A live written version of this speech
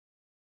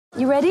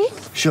You ready?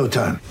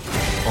 Showtime.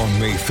 On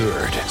May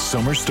 3rd,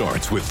 summer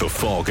starts with The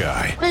Fall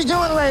Guy. Let's do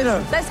it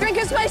later. Let's drink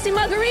a spicy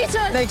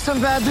margarita. Make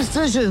some bad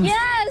decisions.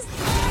 Yes.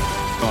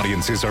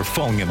 Audiences are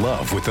falling in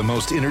love with the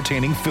most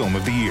entertaining film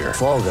of the year.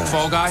 Fall Guy.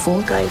 Fall Guy?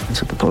 Fall Guy.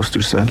 That's what the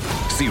poster said.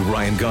 See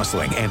Ryan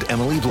Gosling and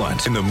Emily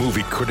Blunt in the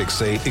movie critics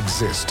say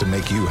exists to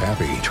make you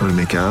happy. Trying to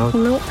make it out?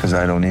 Nope. Because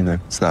I don't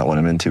either. It's not what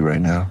I'm into right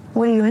now.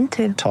 What are you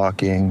into?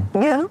 Talking.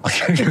 Yeah.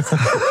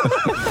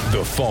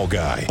 The Fall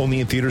Guy.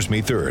 Only in theaters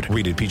May 3rd.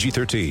 Rated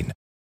PG-13.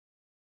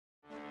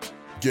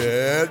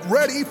 Get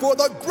ready for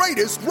the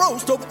greatest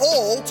roast of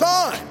all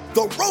time.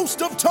 The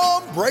Roast of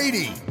Tom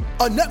Brady.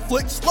 A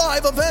Netflix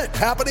live event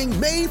happening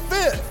May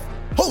 5th.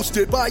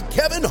 Hosted by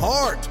Kevin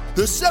Hart.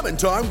 The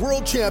 7-time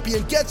world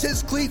champion gets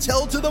his cleats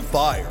held to the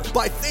fire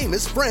by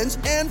famous friends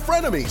and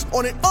frenemies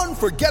on an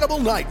unforgettable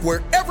night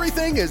where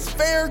everything is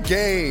fair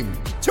game.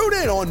 Tune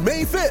in on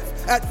May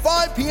 5th at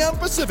 5 p.m.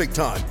 Pacific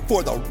time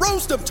for the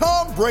Roast of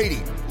Tom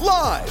Brady.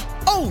 Live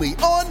only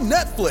on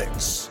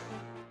Netflix.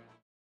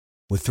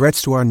 With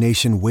threats to our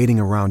nation waiting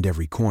around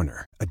every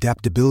corner,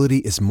 adaptability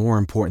is more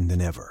important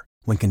than ever.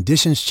 When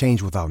conditions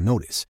change without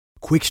notice,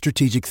 quick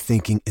strategic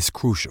thinking is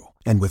crucial.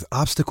 And with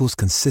obstacles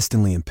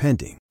consistently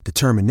impending,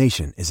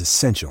 determination is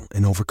essential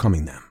in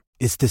overcoming them.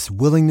 It's this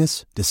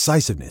willingness,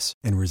 decisiveness,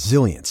 and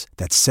resilience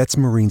that sets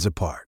Marines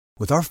apart.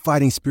 With our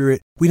fighting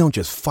spirit, we don't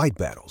just fight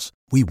battles,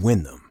 we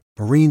win them.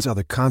 Marines are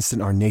the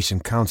constant our nation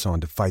counts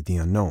on to fight the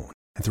unknown.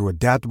 And through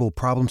adaptable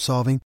problem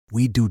solving,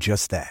 we do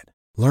just that.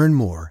 Learn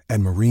more at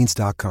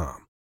marines.com.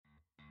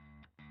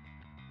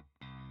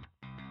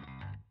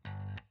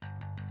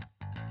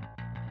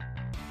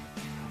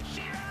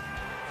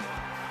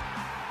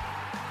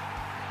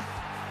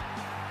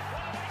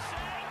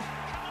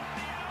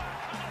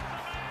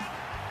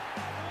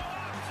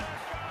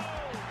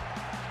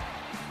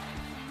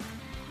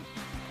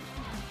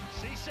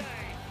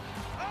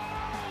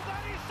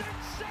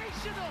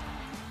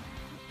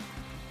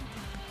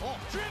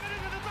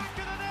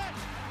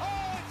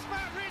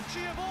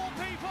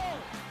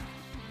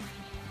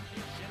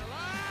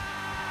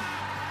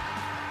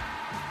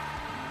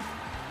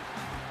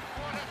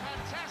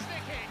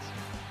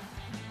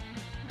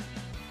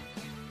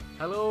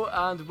 Hello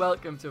and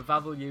welcome to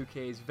Vavel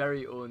UK's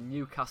very own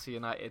Newcastle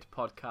United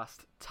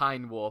podcast,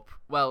 Time Warp.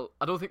 Well,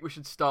 I don't think we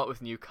should start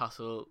with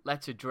Newcastle.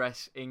 Let's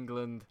address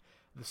England,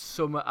 the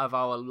summer of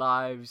our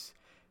lives.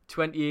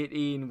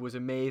 2018 was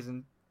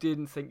amazing.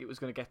 Didn't think it was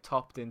going to get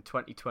topped in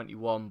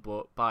 2021,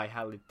 but by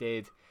hell it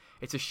did.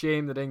 It's a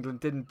shame that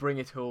England didn't bring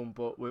it home,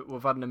 but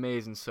we've had an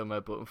amazing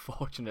summer. But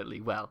unfortunately,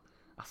 well,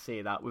 I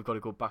say that, we've got to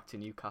go back to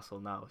Newcastle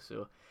now.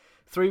 So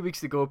 3 weeks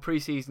to go,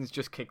 pre-season's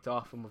just kicked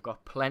off and we've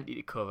got plenty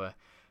to cover.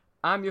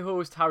 I'm your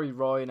host, Harry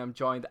Roy, and I'm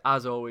joined,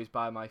 as always,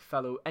 by my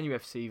fellow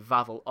NUFC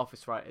Vavel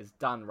office writers,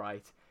 Dan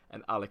Wright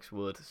and Alex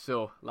Wood.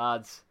 So,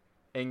 lads,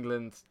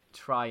 England,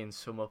 try and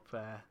sum up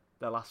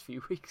their last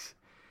few weeks.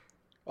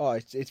 Oh,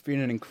 it's been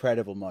an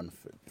incredible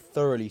month.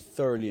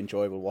 Thoroughly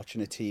enjoyable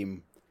watching a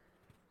team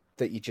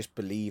that you just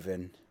believe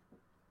in.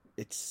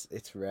 It's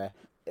rare.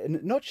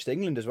 And not just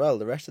England as well.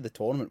 The rest of the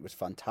tournament was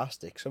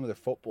fantastic. Some of the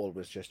football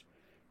was just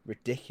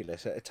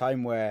ridiculous. At a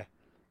time where,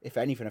 if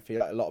anything, I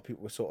feel like a lot of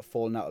people were sort of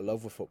falling out of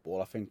love with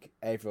football. I think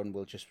everyone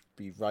will just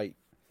be right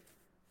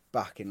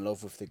back in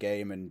love with the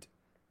game, and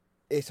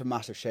it's a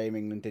massive shame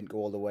England didn't go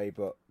all the way,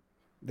 but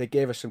they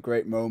gave us some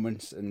great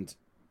moments, and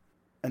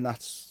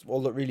that's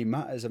all that really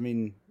matters. I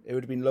mean, it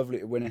would have been lovely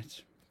to win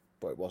it,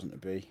 but it wasn't to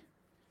be.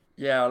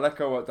 Yeah, I'll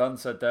echo what Dan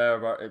said there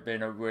about it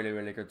being a really,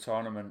 really good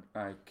tournament.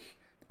 Like,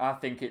 I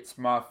think it's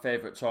my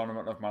favourite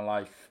tournament of my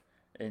life.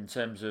 In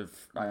terms of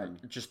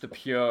just the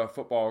pure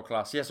football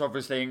class. Yes,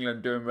 obviously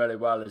England doing really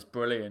well is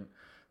brilliant,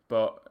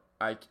 but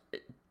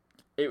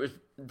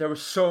there were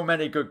so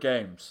many good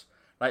games.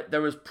 Like,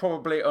 there was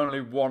probably only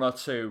one or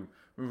two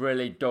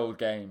really dull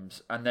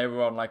games, and they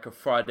were on like a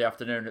Friday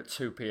afternoon at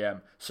 2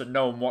 p.m. So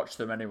no one watched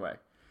them anyway.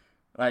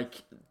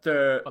 Like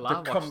the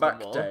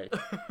comeback day.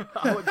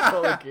 I would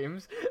call it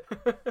games.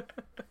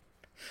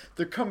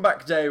 The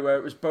comeback day where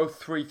it was both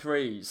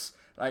 3-3s.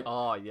 Like,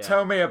 oh, yeah.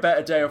 Tell me a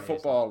better day of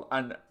football,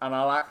 and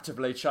I'll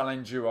actively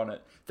challenge you on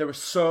it. There were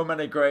so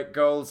many great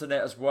goals in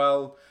it as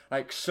well,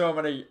 like so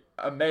many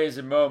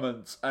amazing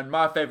moments. And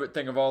my favourite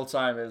thing of all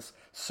time is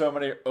so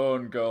many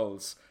own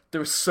goals. There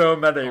were so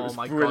many. It was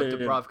brilliant.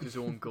 God, Dubravka's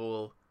own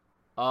goal.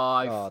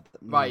 Right,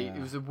 it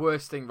was the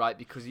worst thing, right?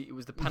 Because it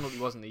was the penalty,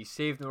 wasn't it? He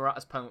saved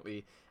Morata's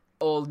penalty.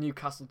 All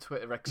Newcastle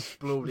Twitter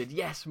exploded.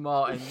 Yes,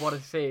 Martin, what a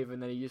save!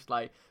 And then he just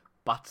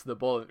bats the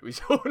ball into his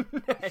own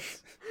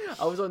net.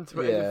 I was on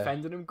Twitter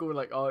defending him, going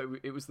like, "Oh,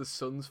 it was the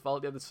sun's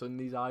fault. He had the sun in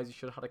his eyes. He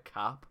should have had a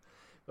cap."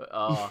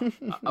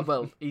 But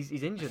well,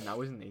 he's injured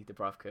now, isn't he,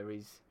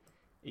 Dubravka?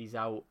 He's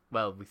out.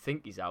 Well, we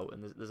think he's out,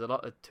 and there's a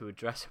lot to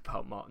address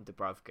about Martin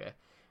Dubravka.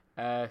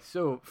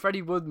 So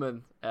Freddie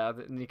Woodman,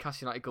 the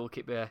Newcastle United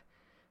goalkeeper,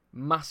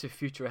 massive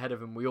future ahead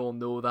of him. We all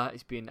know that.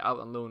 He's been out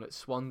on loan at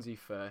Swansea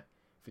for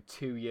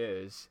 2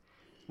 years.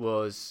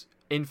 Was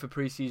in for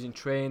pre-season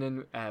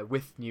training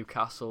with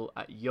Newcastle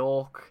at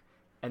York.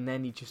 and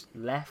then he just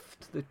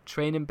left the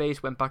training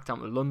base, went back down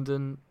to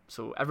London.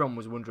 So everyone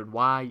was wondering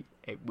why.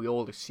 We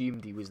all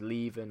assumed he was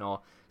leaving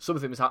or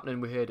something was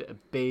happening. We heard a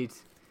bid.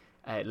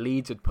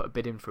 Leeds had put a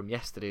bid in from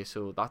yesterday,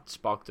 so that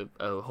sparked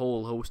a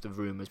whole host of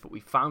rumours. But we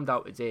found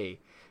out today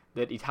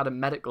that he'd had a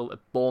medical at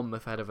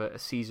Bournemouth ahead of a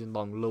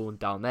season-long loan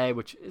down there,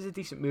 which is a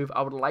decent move.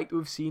 I would like to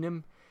have seen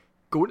him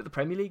go into the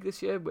Premier League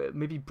this year.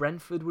 Maybe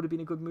Brentford would have been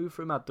a good move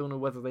for him. I don't know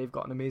whether they've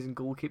got an amazing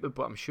goalkeeper,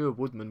 but I'm sure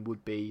Woodman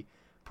would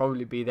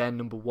probably be their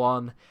number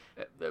one.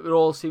 It would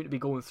all seem to be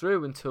going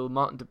through until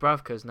Martin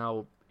Dubravka has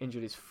now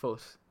injured his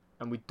foot,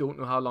 and we don't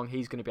know how long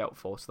he's going to be out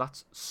for. So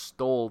that's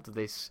stalled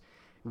this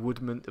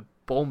Woodman to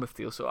Bournemouth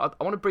deal. So I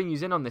want to bring you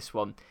in on this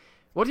one.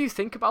 What do you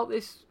think about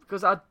this?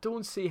 Because I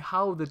don't see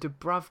how the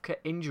Dubravka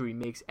injury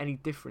makes any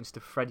difference to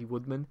Freddie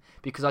Woodman,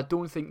 because I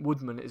don't think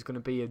Woodman is going to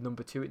be a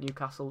number 2 at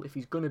Newcastle. If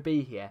he's going to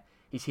be here,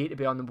 he's here to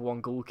be our number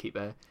 1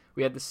 goalkeeper.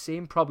 We had the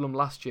same problem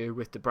last year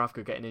with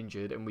Dubravka getting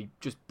injured, and we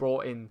just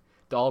brought in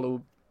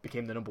Darlow,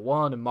 became the number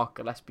 1, and Mark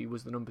Gillespie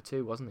was the number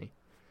 2, wasn't he?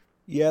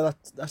 Yeah,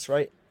 that's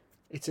right.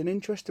 It's an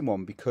interesting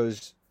one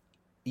because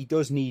he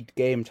does need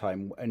game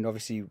time, and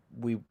obviously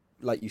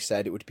like you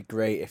said, it would be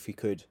great if he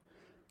could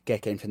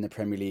get games in the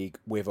Premier League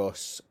with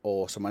us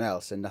or someone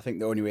else. And I think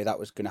the only way that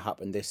was going to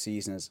happen this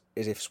season is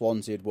if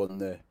Swansea had won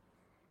the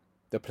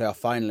playoff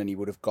final, and he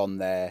would have gone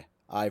there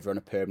either on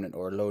a permanent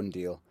or a loan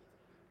deal.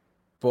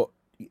 But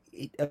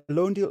a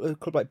loan deal at a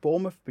club like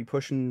Bournemouth be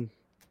pushing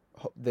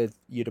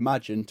you'd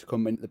imagine to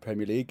come into the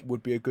Premier League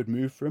would be a good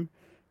move for him.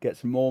 Get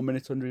some more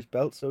minutes under his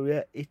belt. So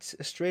yeah, it's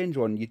a strange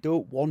one. You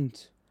don't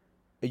want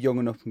a young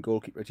enough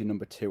goalkeeper as your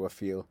number 2, I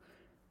feel.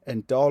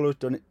 And Darlow's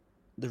done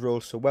the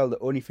role so well. The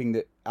only thing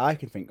that I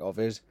can think of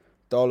is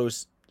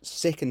Darlow's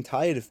sick and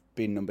tired of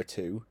being number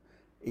 2.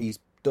 He's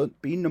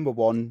been number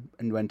 1,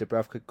 and when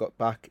Dubravka got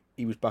back,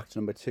 he was back to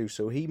number 2.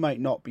 So he might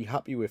not be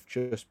happy with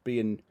just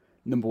being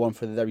number 1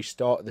 for the very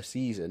start of the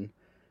season,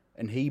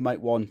 and he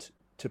might want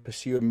to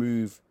pursue a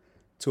move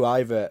to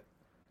either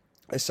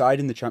a side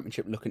in the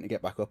Championship looking to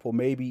get back up, or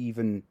maybe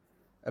even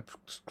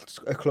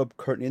a club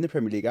currently in the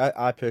Premier League.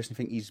 I personally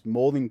think he's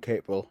more than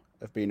capable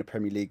of being a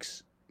Premier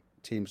League's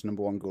team's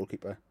number 1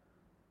 goalkeeper.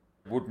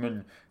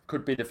 Woodman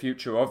could be the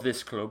future of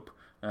this club.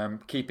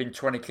 Keeping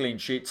 20 clean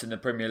sheets in the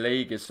Premier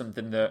League is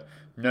something that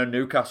no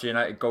Newcastle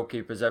United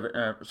goalkeepers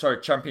ever...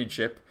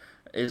 Championship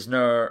is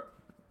no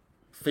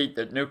feat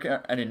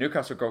that any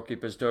Newcastle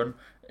goalkeepers done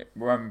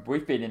when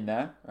we've been in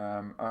there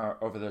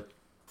over the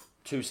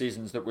 2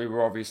 seasons that we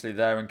were obviously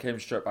there and came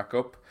straight back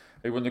up.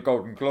 They won the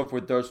Golden Glove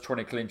with those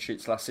 20 clean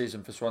sheets last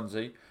season for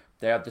Swansea.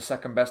 They had the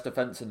second best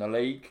defence in the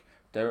league.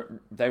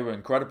 They were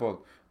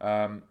incredible.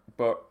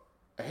 But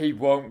he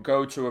won't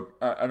go to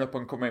an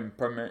up-and-coming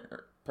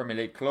Premier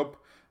League club.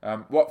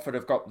 Watford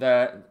have got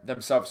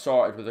themselves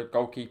sorted with a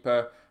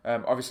goalkeeper.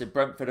 Obviously,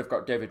 Brentford have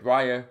got David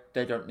Raya.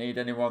 They don't need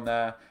anyone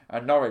there.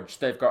 And Norwich,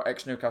 they've got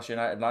ex-Newcastle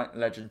United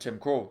legend Tim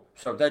Krul.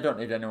 So they don't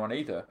need anyone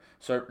either.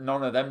 So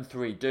none of them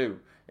 3 do.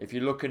 If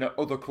you're looking at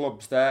other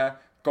clubs there,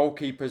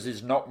 goalkeepers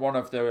is not one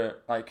of the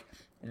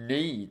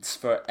needs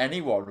for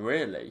anyone,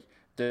 really,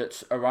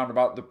 that's around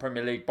about the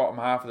Premier League bottom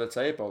half of the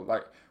table.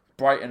 Like,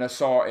 Brighton are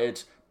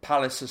sorted,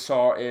 Palace are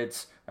sorted.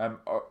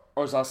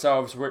 Us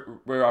ourselves,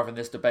 we're having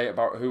this debate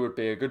about who would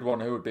be a good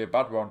one, who would be a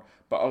bad one.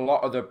 But a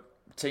lot of the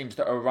teams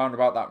that are around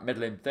about that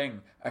middling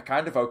thing are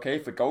kind of okay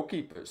for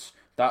goalkeepers.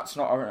 That's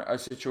not a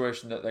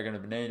situation that they're going to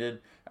be needed.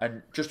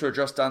 And just to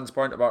address Dan's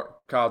point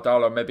about Karl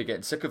Darlow maybe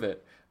getting sick of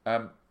it,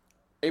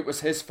 it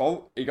was his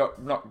fault. He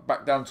got knocked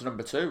back down to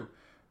number 2.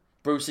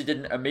 Brucey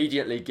didn't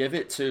immediately give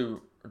it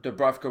to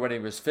Dubravka when he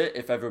was fit,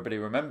 if everybody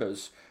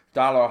remembers.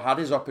 Darlow had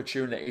his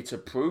opportunity to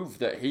prove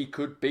that he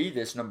could be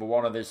this number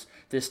 1 of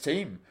this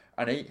team,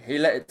 and he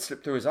let it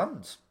slip through his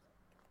hands.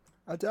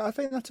 I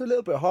think that's a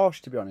little bit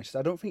harsh, to be honest.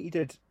 I don't think he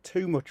did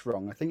too much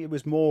wrong. I think it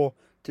was more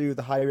to do with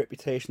the high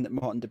reputation that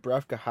Martin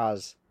Dubravka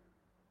has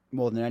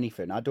more than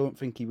anything. I don't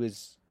think he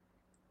was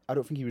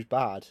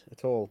bad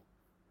at all.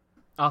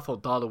 I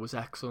thought Darlow was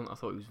excellent. I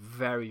thought he was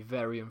very,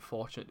 very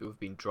unfortunate to have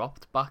been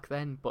dropped back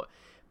then. But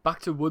back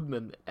to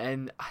Woodman,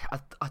 and I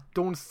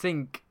don't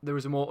think there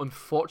is a more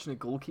unfortunate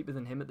goalkeeper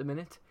than him at the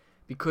minute,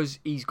 because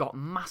he's got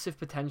massive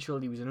potential.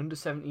 He was an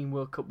under-17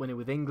 World Cup winner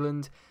with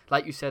England.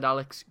 Like you said,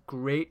 Alex,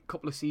 great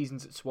couple of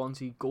seasons at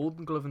Swansea,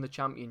 Golden Glove in the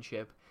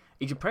Championship.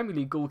 He's a Premier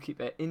League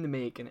goalkeeper in the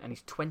making, and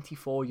he's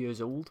 24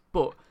 years old.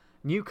 But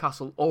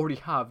Newcastle already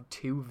have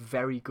 2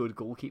 very good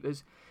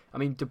goalkeepers. I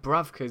mean,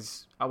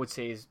 Dubravka's, I would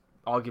say, is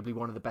arguably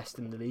one of the best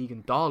in the league,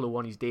 and Darlow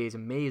on his day is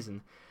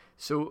amazing.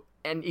 So,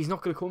 and he's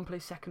not going to come and play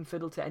second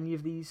fiddle to any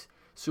of these.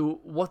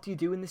 So what do you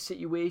do in this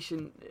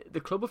situation? The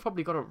club have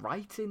probably got it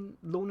right in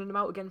loaning him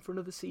out again for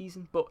another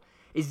season, but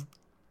is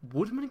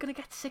Woodman going to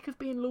get sick of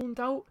being loaned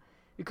out?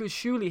 Because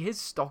surely his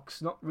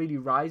stock's not really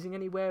rising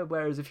anywhere,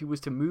 whereas if he was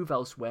to move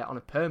elsewhere on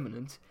a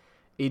permanent,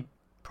 he'd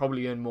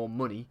probably earn more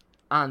money,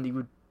 and he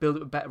would build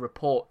up a better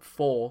rapport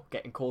for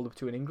getting called up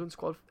to an England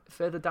squad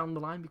further down the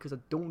line, because I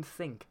don't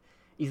think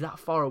he's that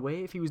far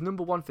away. If he was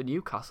number 1 for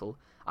Newcastle,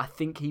 I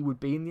think he would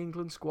be in the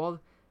England squad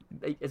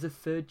as a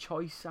third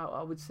choice,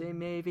 I would say,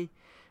 maybe.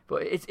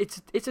 But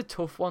it's a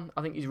tough one.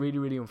 I think he's really,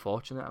 really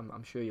unfortunate.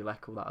 I'm sure you'll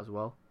echo that as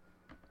well.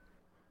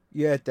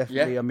 Yeah,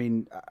 definitely. Yeah. I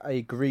mean, I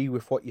agree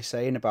with what you're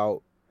saying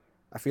about.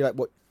 I feel like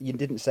what you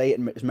didn't say it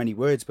in as many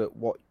words, but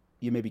what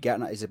you may be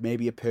getting at is that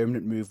maybe a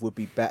permanent move would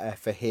be better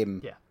for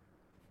him. Yeah.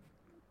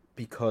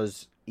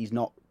 Because he's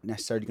not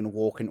necessarily going to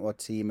walk into our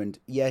team, and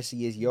yes,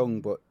 he is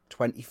young, but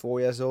 24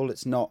 years old.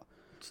 It's not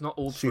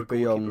old super for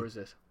a goalkeeper, young. is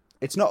it?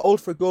 It's not old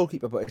for a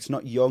goalkeeper, but it's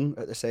not young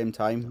at the same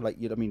time. Like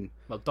I mean,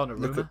 Well, look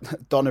Donnarumma.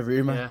 at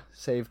Donnarumma, Yeah.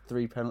 saved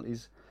 3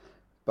 penalties,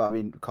 but I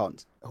mean,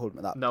 can't hold him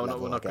at that. No,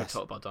 level, we're not I going guess. to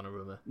talk about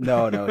Donnarumma.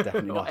 No,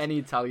 definitely or not. any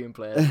Italian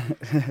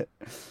player.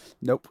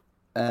 Nope.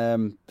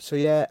 So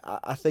yeah,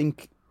 I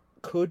think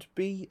could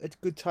be a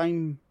good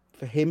time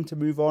for him to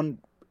move on.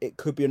 It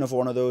could be another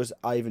one of those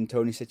Ivan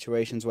Toney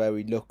situations where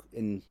we look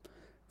in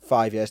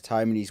 5 years'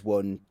 time and he's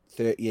won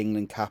 30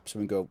 England caps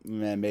and we go,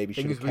 maybe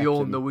should have kept we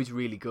all him. know he's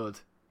really good.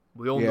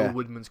 We all know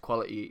Woodman's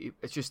quality.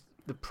 It's just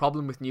the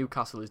problem with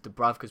Newcastle is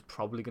Dubravka's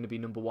probably going to be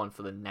number one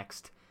for the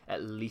next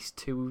at least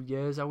 2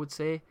 years, I would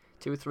say.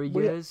 2 or 3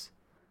 years.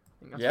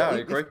 I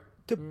agree.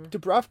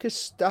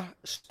 Dubravka's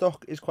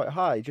stock is quite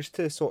high. Just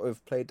to sort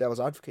of play devil's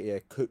advocate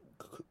here,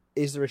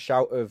 is there a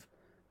shout of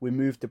we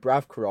move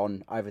Dubravka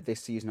on either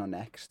this season or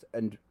next,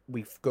 and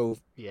we go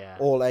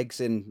all eggs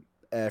in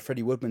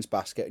Freddie Woodman's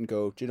basket and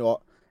go, do you know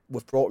what?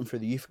 We've brought him through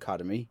the youth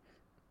academy.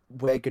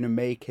 We're going to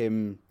make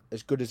him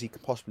as good as he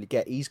can possibly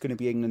get. He's going to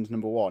be England's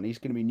number one. He's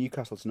going to be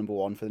Newcastle's number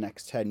one for the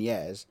next 10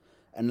 years.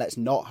 And let's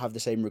not have the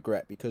same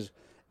regret, because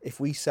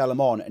if we sell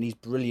him on and he's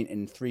brilliant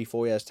in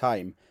 3-4 years'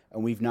 time,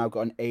 and we've now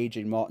got an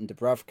aging Martin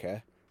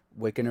Dubravka,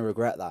 we're going to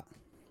regret that.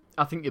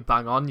 I think you're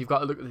bang on. You've got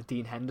to look at the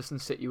Dean Henderson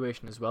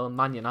situation as well.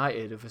 Man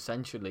United have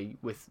essentially,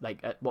 with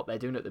what they're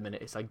doing at the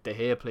minute, it's like De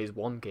Gea plays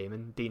one game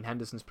and Dean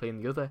Henderson's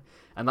playing the other,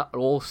 and that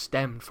all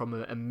stemmed from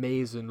an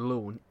amazing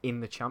loan in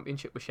the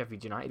Championship with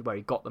Sheffield United, where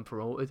he got them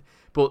promoted.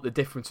 But the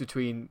difference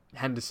between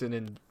Henderson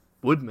and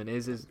Woodman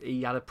is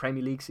he had a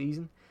Premier League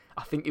season.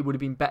 I think it would have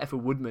been better for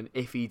Woodman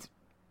if he'd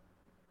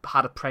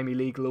had a Premier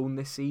League loan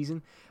this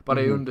season, but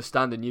I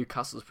understand the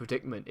Newcastle's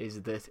predicament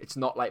is that it's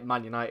not like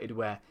Man United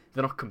where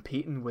they're not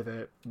competing with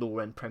a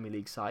lower end Premier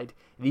League side.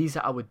 These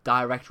are our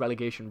direct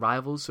relegation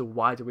rivals, so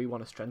why do we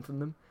want to strengthen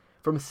them?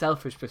 From a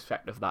selfish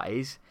perspective, that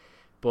is.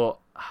 But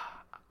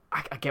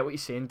I get what you're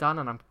saying, Dan,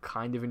 and I'm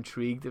kind of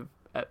intrigued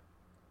at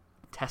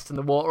testing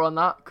the water on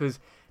that, because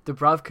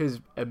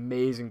Dubravka's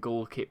amazing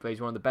goalkeeper. He's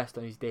one of the best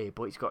on his day,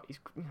 but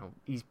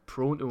he's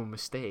prone to a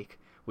mistake.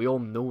 We all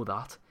know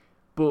that.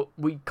 But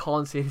we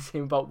can't say the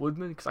same about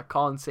Woodman, because I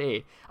can't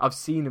say I've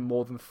seen him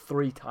more than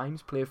 3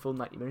 times play a full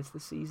 90 minutes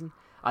this season.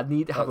 I'd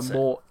need to have a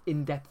more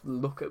in-depth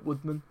look at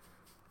Woodman,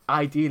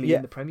 ideally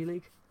in the Premier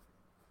League.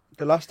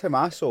 The last time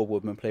I saw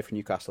Woodman play for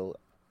Newcastle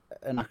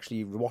and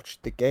actually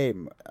watched the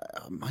game,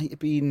 might have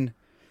been...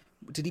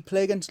 Did he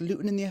play against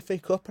Luton in the FA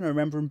Cup? And I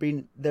remember him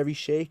being very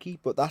shaky,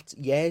 but that's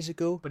years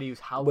ago. But he was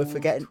how We're old?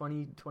 forgetting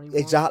 2021?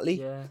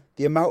 Exactly. Yeah.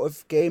 The amount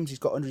of games he's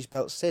got under his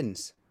belt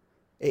since.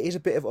 It is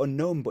a bit of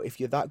unknown, but if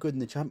you're that good in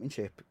the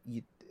Championship,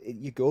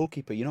 your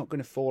goalkeeper, you're not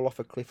going to fall off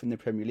a cliff in the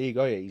Premier League,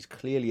 are you? He's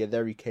clearly a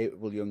very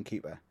capable young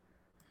keeper.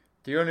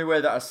 The only way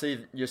that I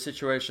see your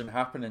situation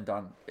happening,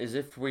 Dan, is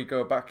if we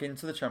go back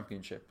into the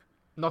Championship.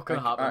 Not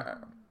going to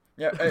happen.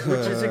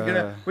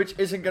 Which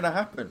isn't gonna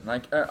happen.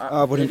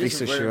 I wouldn't be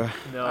so sure.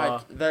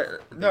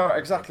 No,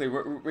 exactly.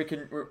 We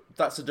can.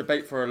 That's a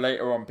debate for a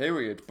later on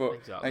period. But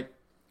exactly.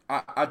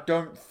 I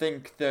don't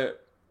think that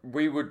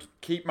we would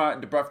keep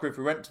Martin Dubravka if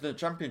we went to the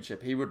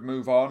Championship. He would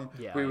move on.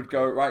 Yeah, we would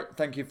go, right,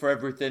 thank you for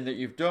everything that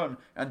you've done.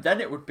 And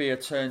then it would be a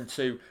turn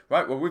to,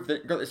 right, well, we've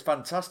got this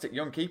fantastic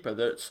young keeper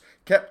that's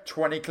kept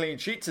 20 clean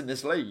sheets in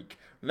this league.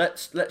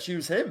 Let's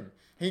use him.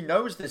 He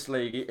knows this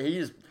league. He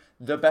is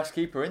the best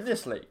keeper in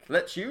this league.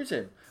 Let's use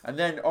him. And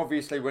then,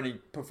 obviously, when he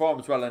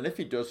performs well, and if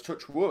he does,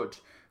 touch wood,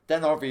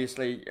 then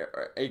obviously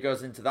he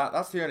goes into that.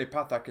 That's the only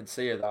path I can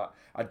see of that.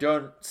 I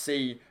don't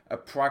see a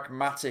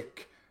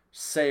pragmatic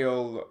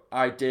sale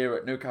idea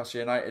at Newcastle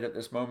United at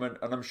this moment,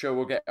 and I'm sure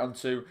we'll get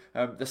onto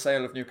the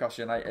sale of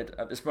Newcastle United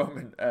at this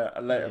moment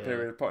a later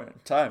period of point in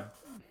time.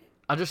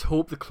 I just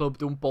hope the club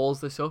don't balls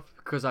this up,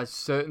 because I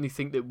certainly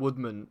think that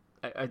Woodman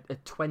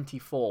at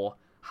 24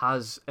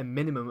 has a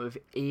minimum of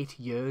 8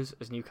 years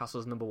as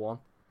Newcastle's number one.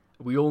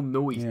 We all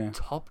know he's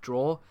top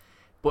draw,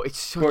 but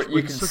we're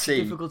in such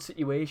a difficult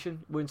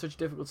situation. We're in such a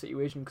difficult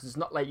situation because it's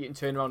not like you can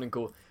turn around and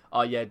go,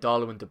 oh yeah,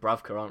 Darlow and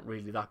Dubravka aren't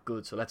really that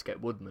good, so let's get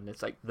Woodman.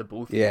 It's like they're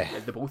both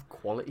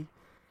quality.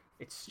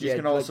 It's just, you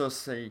can also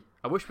see.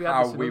 I wish we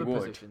had this in other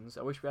positions.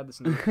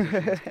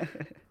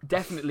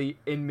 Definitely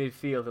in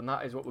midfield, and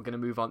that is what we're going to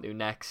move on to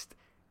next.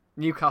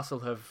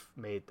 Newcastle have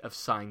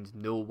signed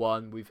no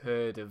one. We've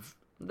heard of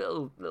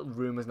little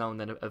rumours now and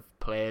then of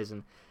players,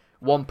 and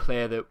one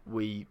player that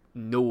we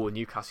know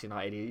Newcastle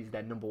United is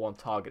their number one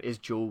target is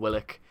Joe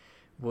Willock.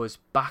 Was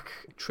back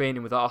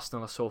training with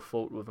Arsenal. I saw a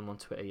photo of him on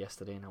Twitter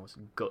yesterday and I was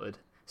gutted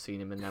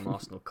seeing him in them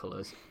Arsenal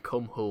colours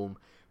come home.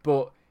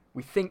 But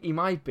we think he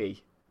might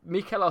be.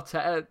 Mikel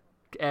Arteta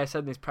said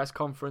in his press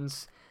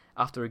conference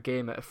after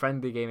a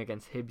friendly game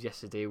against Hibs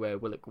yesterday, where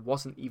Willock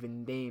wasn't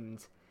even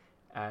named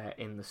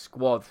in the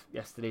squad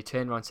yesterday.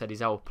 Turned around and said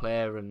he's our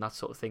player and that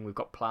sort of thing. We've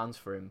got plans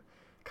for him,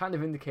 kind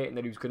of indicating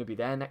that he was going to be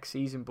there next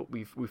season. But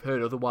we've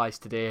heard otherwise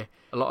today.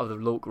 A lot of the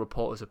local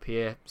reporters up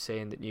here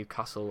saying that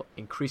Newcastle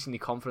increasingly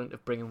confident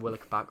of bringing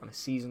Willock back on a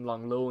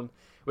season-long loan,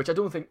 which I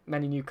don't think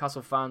many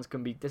Newcastle fans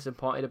can be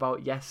disappointed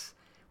about. Yes,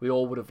 we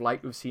all would have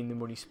liked to have seen the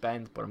money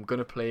spent, but I'm going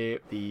to play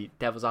the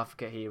devil's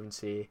advocate here and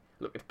say,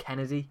 look at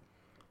Kennedy.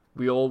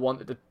 We all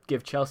wanted to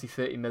give Chelsea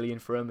 30 million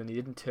for him, and he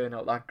didn't turn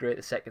out that great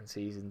the second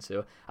season.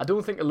 So I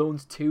don't think a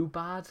loan's too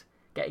bad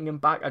getting him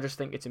back. I just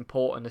think it's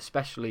important,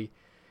 especially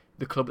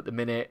the club at the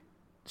minute.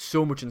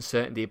 So much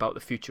uncertainty about the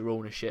future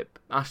ownership.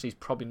 Ashley's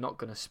probably not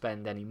going to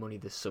spend any money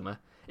this summer.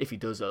 If he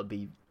does, it'll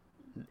be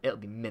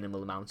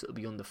minimal amounts. It'll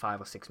be under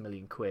 5 or 6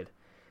 million quid.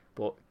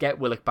 But get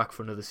Willock back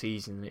for another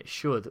season, and it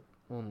should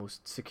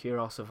almost secure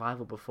our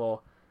survival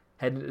before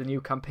heading into the new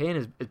campaign.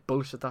 As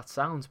bullshit that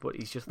sounds, but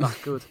he's just that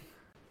good.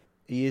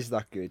 He is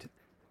that good.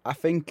 I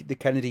think the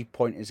Kennedy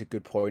point is a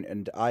good point,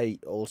 and I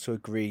also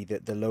agree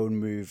that the loan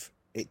move,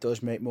 it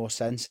does make more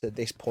sense at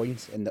this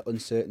point in the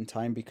uncertain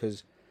time,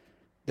 because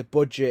the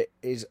budget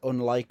is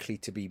unlikely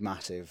to be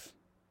massive.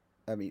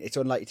 I mean, it's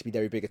unlikely to be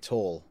very big at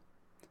all.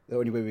 The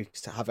only way we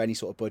have any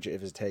sort of budget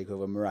if a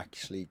takeover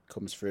miraculously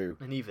comes through,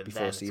 and even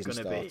before then, season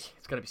starts.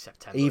 It's going to be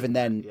September. Even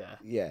then,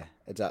 yeah,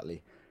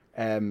 exactly.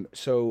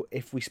 So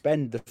if we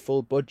spend the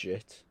full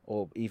budget,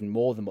 or even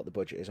more than what the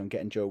budget is, on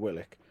getting Joe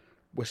Willock,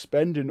 we're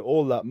spending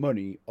all that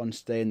money on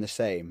staying the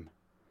same.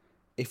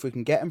 If we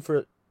can get him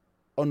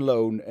on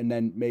loan and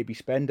then maybe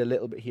spend a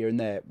little bit here and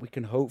there, we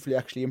can hopefully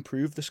actually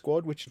improve the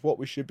squad, which is what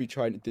we should be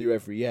trying to do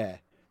every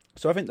year.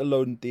 So I think the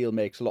loan deal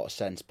makes a lot of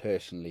sense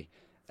personally,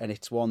 and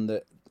it's one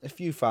that a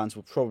few fans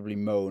will probably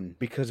moan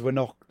because we're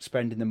not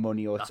spending the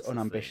money or it's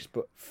unambitious.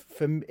 But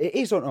for me, it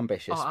is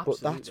unambitious.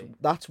 But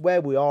that's where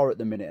we are at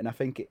the minute, and I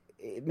think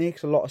it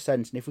makes a lot of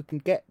sense. And if we can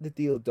get the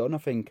deal done, I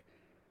think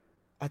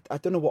I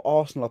don't know what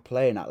Arsenal are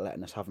playing at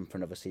letting us have him for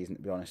another season,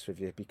 to be honest with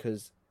you,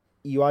 because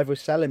you either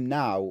sell him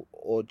now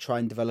or try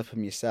and develop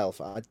him yourself.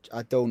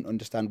 I don't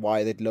understand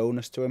why they'd loan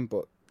us to him,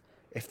 but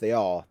if they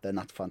are, then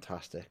that's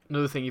fantastic.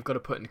 Another thing you've got to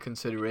put into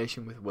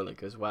consideration with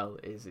Willock as well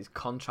is his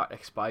contract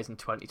expires in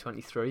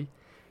 2023.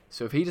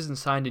 So if he doesn't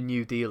sign a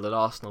new deal at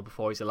Arsenal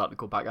before he's allowed to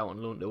go back out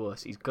on loan to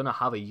us, he's going to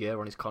have a year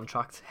on his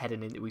contract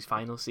heading into his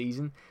final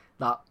season.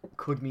 That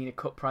could mean a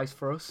cut price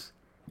for us,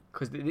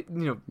 because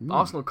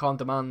Arsenal can't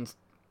demand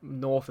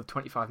north of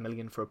 25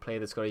 million for a player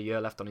that's got a year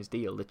left on his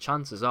deal. The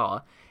chances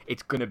are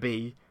it's going to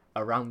be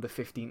around the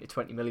 15 to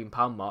 20 million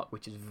pound mark,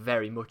 which is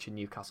very much in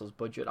Newcastle's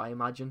budget, I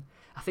imagine.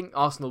 I think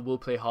Arsenal will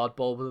play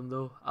hardball with him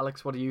though.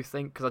 Alex, what do you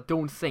think? Because I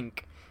don't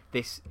think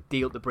this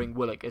deal to bring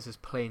Willock is as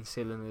plain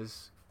sailing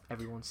as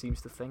everyone seems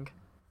to think.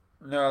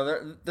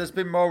 No, there's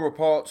been more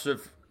reports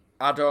of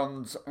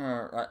add-ons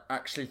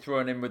actually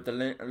thrown in with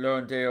the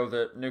loan deal,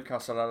 that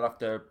Newcastle will have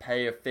to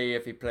pay a fee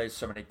if he plays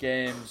so many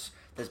games.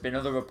 There's been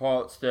other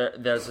reports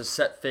that there's a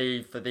set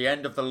fee for the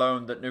end of the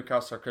loan that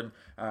Newcastle can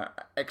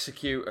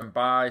execute and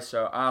buy.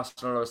 So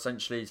Arsenal are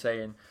essentially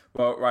saying,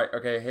 well, right,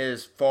 okay,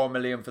 here's 4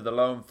 million for the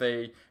loan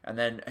fee, and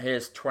then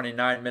here's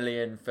 29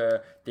 million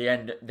for the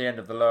end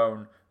of the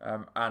loan.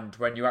 And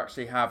when you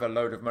actually have a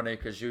load of money,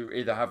 because you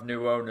either have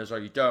new owners or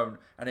you don't,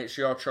 and it's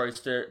your choice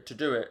to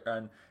do it.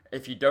 And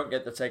if you don't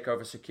get the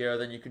takeover secure,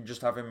 then you can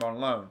just have him on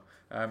loan.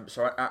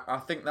 So I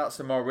think that's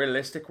the more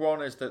realistic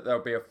one, is that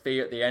there'll be a fee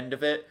at the end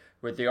of it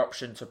with the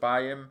option to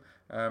buy him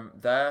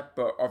there.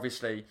 But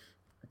obviously,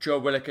 Joe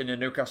Willock in the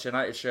Newcastle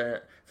United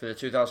shirt for the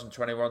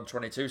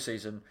 2021-22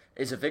 season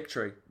is a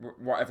victory,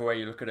 whatever way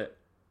you look at it.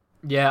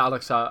 Yeah,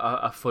 Alex,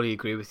 I fully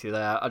agree with you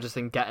there. I just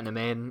think getting him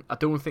in, I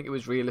don't think it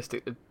was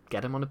realistic to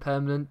get him on a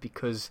permanent,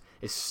 because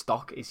his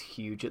stock is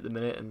huge at the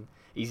minute, and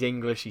he's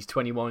English, he's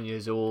 21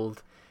 years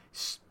old,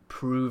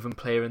 proven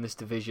player in this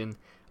division.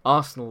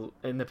 Arsenal,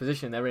 in the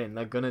position they're in,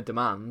 they're going to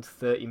demand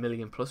 30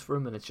 million plus for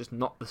him, and it's just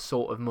not the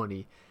sort of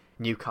money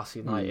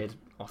Newcastle United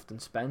often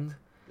spend.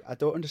 I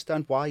don't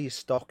understand why his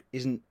stock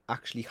isn't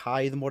actually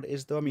higher than what it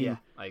is, though. I mean, yeah,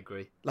 I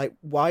agree. Like,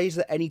 why is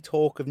there any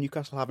talk of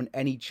Newcastle having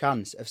any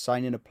chance of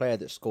signing a player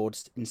that scored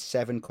in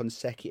 7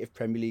 consecutive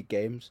Premier League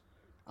games?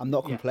 I'm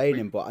not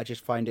complaining, but I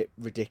just find it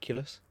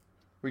ridiculous.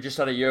 We just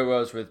had a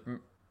Euros with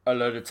a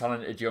load of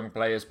talented young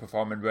players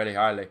performing really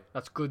highly.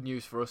 That's good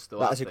news for us, though.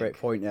 That's a great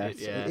point, yeah.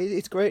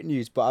 It's great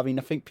news, but I mean,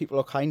 I think people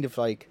are kind of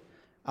like,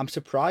 I'm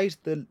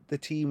surprised the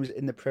teams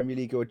in the Premier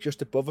League are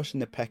just above us in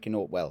the pecking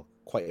order. Well,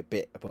 quite a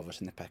bit above us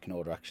in the pecking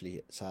order,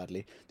 actually,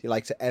 sadly. The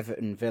likes of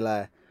Everton,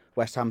 Villa,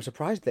 West Ham, I'm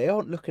surprised they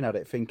aren't looking at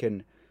it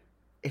thinking,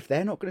 if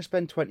they're not going to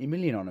spend 20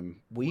 million on him,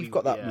 we've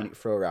got that money to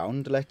throw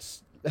around,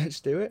 let's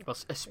do it. Well,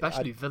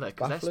 especially Villa,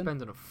 because they're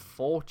spending a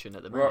fortune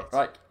at the minute.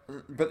 Right,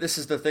 but this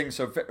is the thing,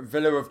 so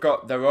Villa have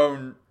got their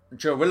own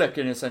Joe Willock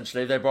in,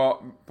 essentially. They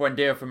bought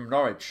Buendia from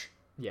Norwich.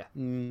 Yeah.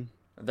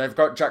 They've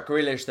got Jack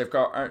Grealish, they've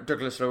got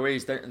Douglas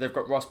Luiz, they've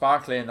got Ross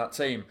Barkley in that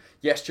team.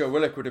 Yes, Joe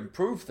Willock would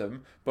improve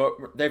them, but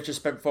they've just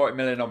spent 40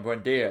 million on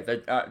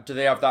Buendia. Do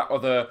they have that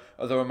other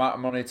amount of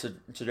money to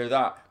do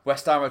that?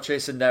 West Ham are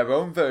chasing their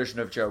own version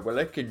of Joe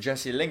Willock in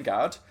Jesse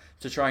Lingard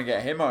to try and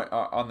get him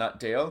on that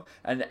deal.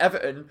 And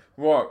Everton's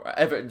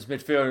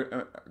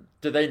midfield,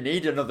 do they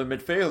need another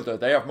midfielder?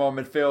 They have more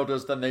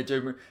midfielders than they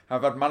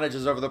have had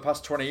managers over the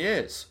past 20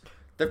 years.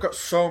 They've got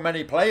so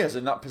many players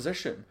in that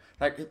position.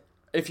 Like,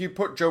 if you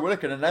put Joe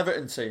Willock in an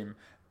Everton team,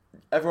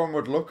 everyone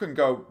would look and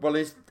go, well,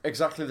 he's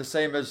exactly the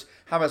same as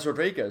James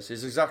Rodriguez.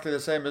 He's exactly the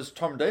same as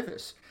Tom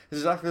Davis. He's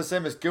exactly the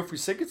same as Gylfi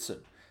Sigurdsson.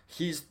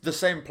 He's the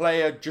same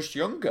player, just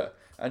younger.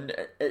 And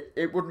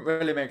it wouldn't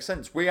really make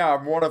sense. We are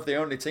one of the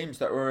only teams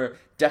that were a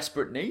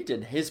desperate need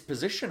in his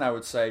position, I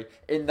would say,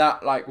 in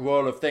that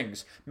role of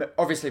things.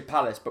 Obviously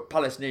Palace, but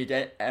Palace need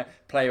a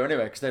player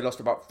anyway because they lost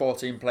about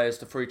 14 players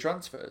to free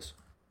transfers.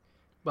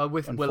 Well,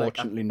 with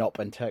unfortunately not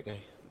Benteke.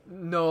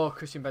 No,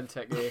 Christian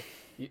Benteke.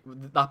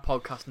 That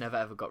podcast never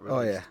ever got released.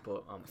 Oh yeah,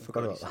 but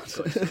forgot about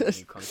that.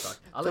 New contract.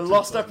 The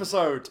lost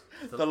episode.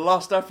 The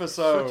lost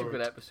episode. Such a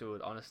good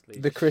episode, honestly.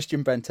 The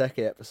Christian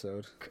Benteke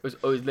episode.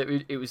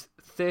 It was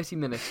 30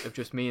 minutes of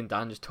just me and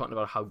Dan just talking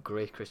about how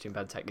great Christian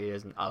Benteke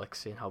is, and Alex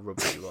saying how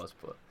rubbish he was.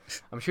 But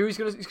I'm sure he's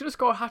gonna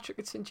score a hat trick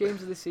at St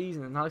James this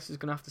season, and Alex is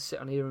gonna have to sit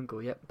on here and go,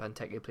 "Yep,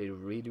 Benteke played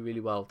really,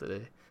 really well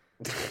today."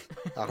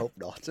 I hope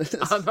not.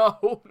 I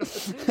know.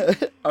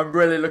 I'm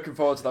really looking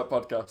forward to that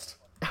podcast.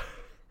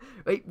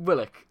 Like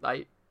Willock,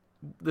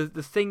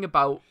 the thing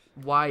about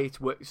why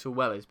it's worked so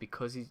well is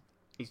because he's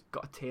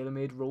got a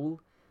tailor-made role.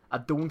 I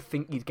don't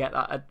think you'd get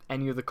that at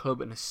any other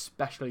club, and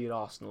especially at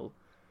Arsenal.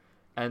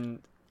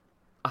 And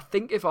I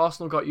think if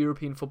Arsenal got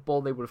European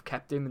football, they would have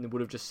kept him, and they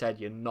would have just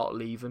said, "You're not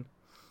leaving,"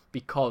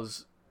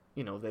 because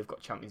they've got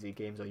Champions League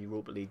games or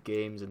Europa League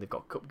games, and they've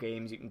got cup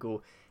games. You can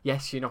go,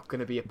 yes, you're not going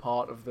to be a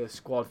part of the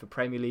squad for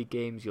Premier League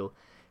games. You'll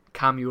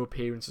cameo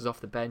appearances off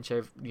the bench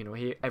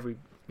every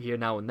here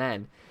now and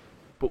then.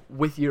 But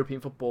with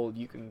European football,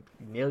 you can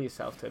nail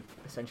yourself to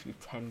essentially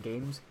 10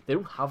 games. They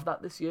don't have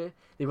that this year.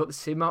 They've got the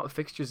same amount of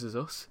fixtures as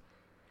us.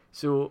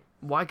 So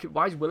why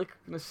is Willock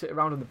going to sit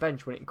around on the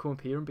bench when it can come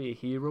up here and be a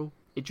hero?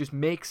 It just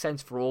makes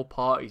sense for all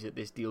parties that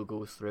this deal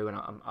goes through,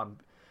 and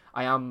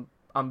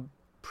I'm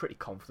pretty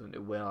confident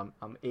it will.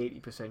 I'm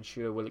 80%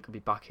 sure Willock will be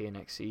back here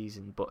next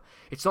season. But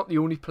it's not the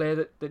only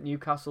player that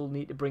Newcastle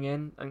need to bring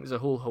in. I think there's a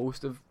whole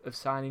host of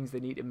signings they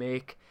need to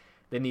make.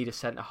 They need a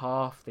centre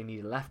half. They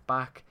need a left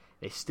back.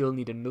 They still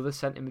need another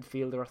centre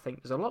midfielder, I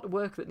think. There's a lot of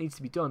work that needs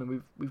to be done,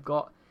 and we've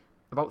got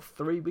about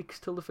 3 weeks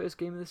till the first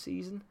game of the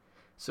season.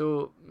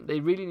 So they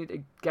really need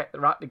to get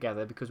their act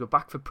together because we're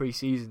back for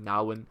pre-season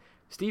now. And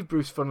Steve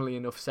Bruce, funnily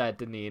enough, said,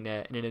 didn't he, in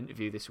an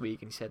interview this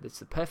week, and he said it's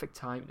the perfect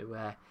time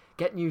to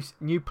get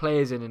new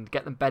players in and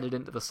get them bedded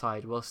into the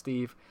side. Well,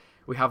 Steve,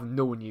 we have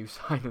no new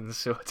signings,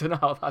 so I don't know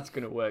how that's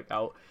going to work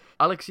out.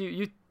 Alex,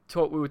 we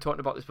were talking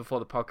about this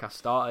before the podcast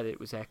started. It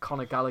was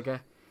Conor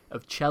Gallagher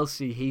of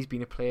Chelsea. He's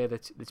been a player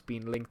that's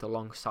been linked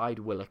alongside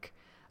Willock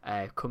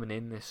coming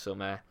in this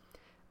summer.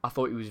 I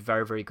thought he was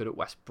very, very good at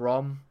West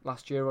Brom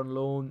last year on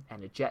loan.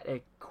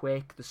 Energetic,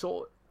 quick, the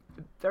sort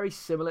of very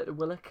similar to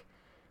Willock.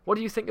 What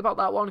do you think about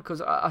that one? Because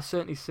I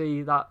certainly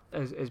see that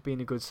as being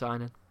a good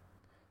signing.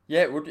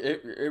 Yeah, it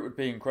would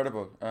be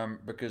incredible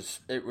because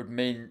it would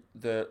mean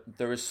that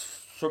there is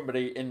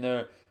somebody in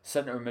the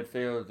centre of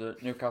midfield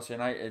at Newcastle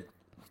United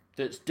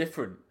that's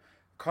different.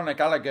 Conor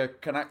Gallagher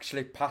can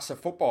actually pass a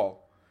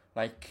football.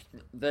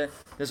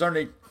 There's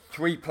only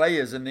 3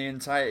 players in the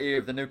entirety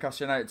of the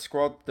Newcastle United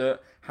squad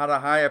that had a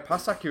higher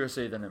pass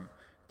accuracy than him.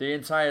 The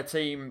entire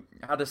team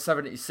had a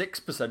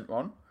 76%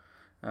 one,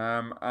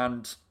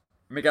 and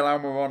Miguel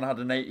Almiron had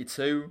an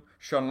 82,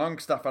 Sean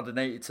Longstaff had an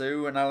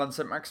 82, and Alan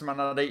St-Maximin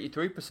had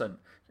 83%.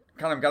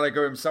 Callum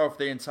Gallagher himself,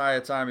 the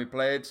entire time he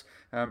played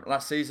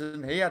last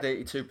season, he had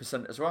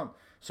 82% as well.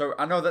 So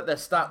I know that their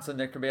stats and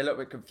they can be a little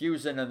bit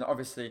confusing, and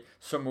obviously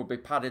some will be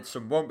padded,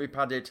 some won't be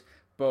padded,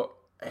 but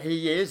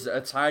he is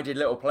a tidy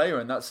little player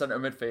in that centre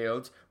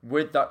midfield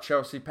with that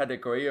Chelsea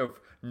pedigree of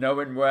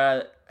knowing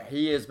where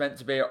he is meant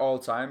to be at all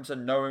times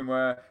and knowing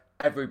where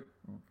every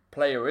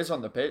player is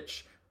on the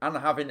pitch and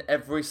having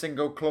every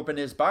single club in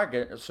his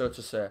bag, so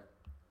to say.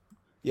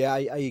 Yeah, I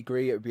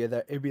agree. It'd be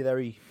a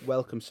very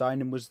welcome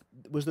signing. Was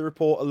the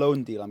report a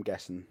loan deal, I'm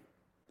guessing,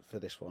 for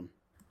this one?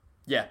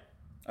 Yeah.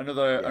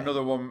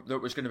 Another one that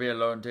was going to be a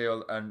loan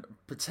deal, and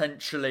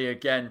potentially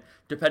again,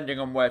 depending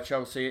on where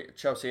Chelsea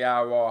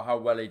are or how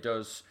well he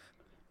does.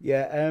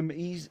 Yeah,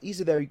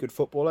 he's a very good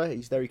footballer.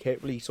 He's very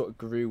capable. He sort of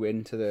grew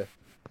into the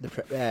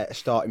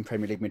starting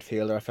Premier League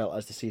midfielder. I felt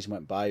as the season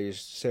went by, he was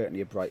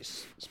certainly a bright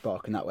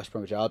spark in that West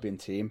Bromwich Albion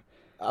team.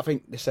 I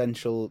think the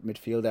central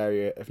midfield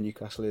area of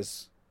Newcastle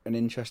is an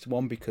interesting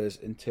one because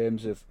in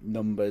terms of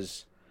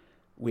numbers,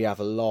 we have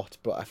a lot,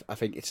 but I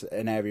think it's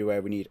an area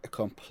where we need a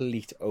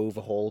complete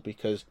overhaul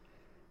because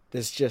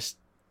there's just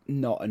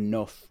not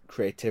enough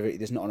creativity.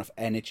 There's not enough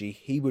energy.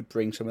 He would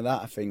bring some of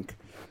that. I think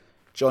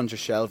John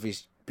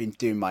Shelvey's been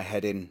doing my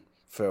head in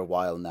for a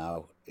while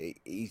now.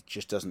 He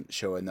just doesn't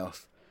show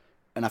enough.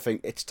 And I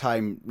think it's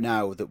time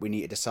now that we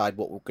need to decide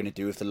what we're going to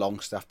do with the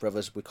Longstaff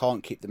brothers. We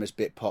can't keep them as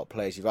bit part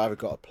players. You've either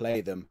got to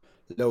play them,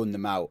 loan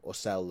them out, or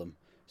sell them.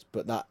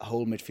 But that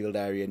whole midfield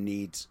area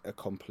needs a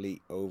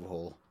complete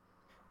overhaul.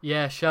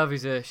 Yeah,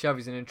 Xavi's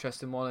an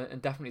interesting one,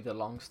 and definitely the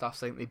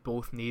Longstaffs. I think they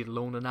both need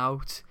loaning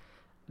out.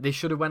 They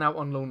should have went out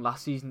on loan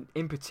last season.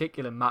 In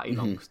particular, Matty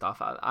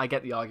Longstaff. I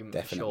get the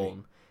argument for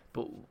Sean,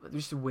 but they're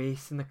just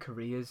wasting their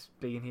careers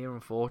being here,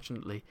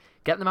 unfortunately.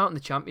 Get them out in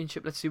the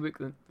Championship. Let's see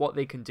what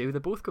they can do.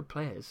 They're both good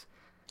players.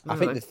 I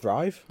think they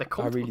thrive.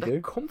 I really do.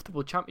 They're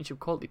comfortable Championship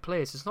quality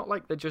players. It's not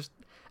like they're just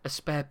a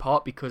spare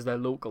part because they're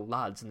local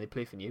lads and they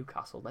play for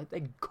Newcastle.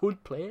 They're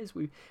good players.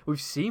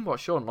 We've seen what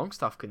Sean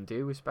Longstaff can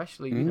do,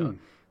 especially, you know,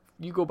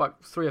 you go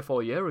back 3 or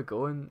 4 years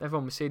ago and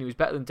everyone was saying he was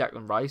better than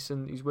Declan Rice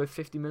and he's worth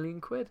 50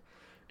 million quid.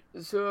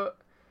 So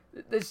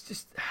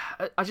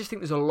I just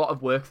think there's a lot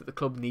of work that the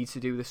club needs to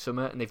do this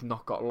summer, and they've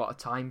not got a lot of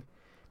time,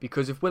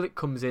 because if Willock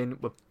comes in,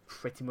 we're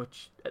pretty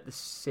much at the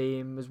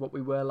same as what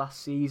we were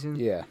last season.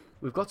 Yeah.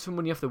 We've got some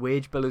money off the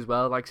wage bill as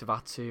well, like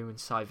Savatu and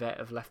Saivet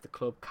have left the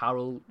club.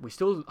 Carroll, we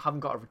still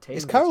haven't got a retained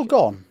list. Is Carroll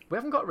gone? We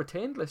haven't got a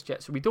retained list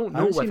yet, so we don't know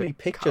I haven't whether... seen any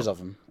pictures of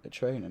him at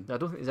training. I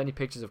don't think there's any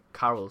pictures of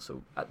Carroll,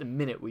 so at the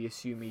minute we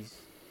assume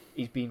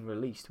he's been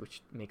released,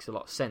 which makes a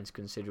lot of sense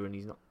considering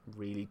he's not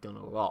really done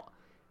a lot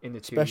in the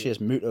 2 years. Especially as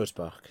Muto's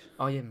back.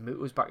 Oh yeah,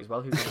 Muto's back as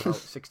well, who's on about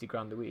 60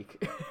 grand a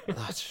week.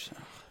 That's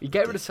you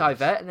get rid of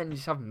Saivet and then you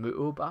just have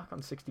Muto back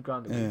on 60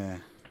 grand a week. Yeah.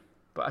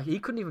 But he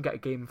couldn't even get a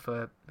game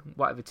for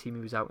whatever team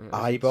he was out in.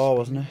 Eibar,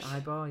 wasn't it?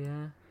 Eibar,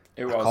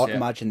 yeah. I can't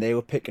imagine they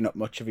were picking up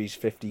much of his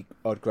 50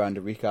 odd grand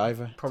a week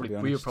either.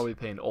 We were probably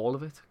paying all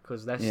of it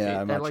because they're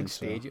like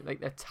stadium, so.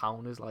 like their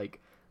town is like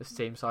the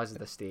same size as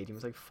their stadium.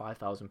 It's like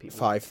 5,000 people.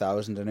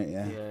 5,000 in it,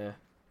 yeah. Yeah.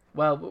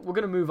 Well, we're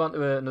going to move on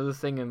to another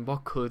thing, and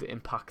what could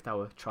impact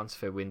our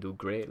transfer window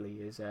greatly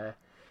is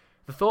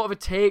the thought of a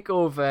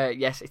takeover.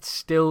 Yes, it's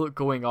still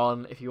going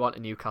on. If you want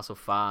a Newcastle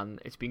fan,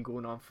 it's been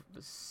going on for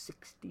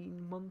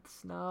 16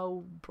 months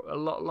now, a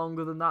lot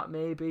longer than that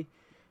maybe.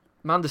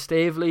 Amanda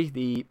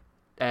Staveley,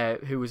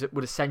 who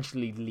would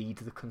essentially lead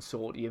the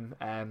consortium,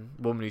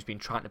 woman who's been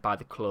trying to buy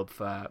the club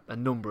for a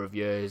number of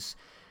years,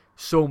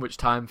 so much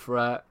time for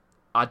her.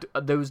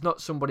 There was not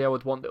somebody I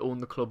would want to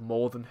own the club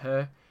more than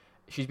her.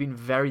 She's been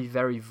very,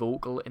 very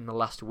vocal in the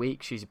last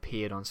week. She's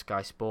appeared on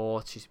Sky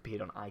Sports. She's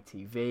appeared on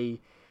ITV.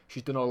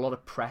 She's done a lot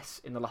of press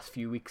in the last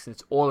few weeks, and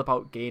it's all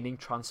about gaining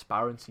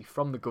transparency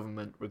from the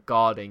government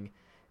regarding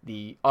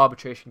the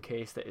arbitration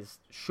case that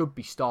should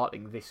be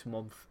starting this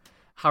month.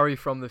 Harry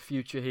from the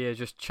future here,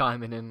 just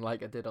chiming in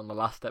like I did on the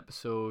last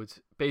episode.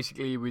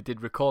 Basically, we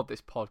did record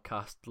this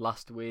podcast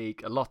last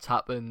week. A lot's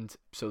happened,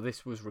 so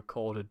this was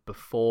recorded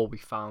before we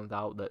found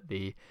out that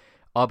the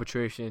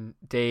arbitration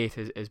date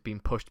has been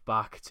pushed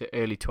back to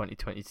early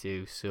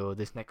 2022, so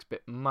this next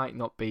bit might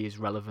not be as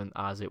relevant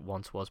as it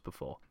once was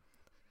before.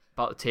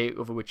 About the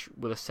takeover, which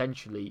will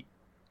essentially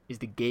is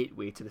the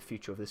gateway to the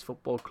future of this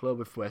football club.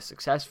 If we're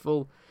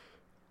successful,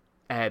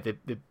 the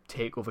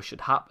takeover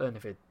should happen.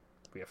 If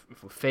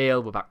we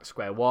fail, we're back to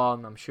square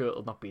one. I'm sure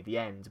it'll not be the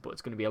end, but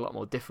it's going to be a lot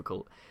more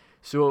difficult.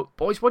 So,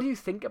 boys, what do you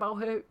think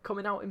about her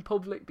coming out in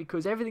public?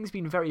 Because everything's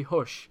been very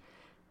hush.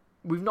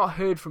 We've not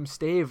heard from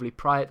Staveley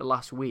prior to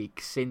last week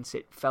since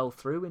it fell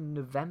through in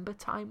November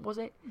time, was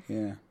it?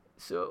 Yeah.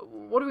 So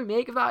what do we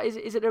make of that?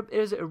 Is it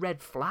a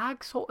red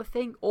flag sort of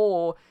thing?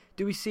 Or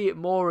do we see it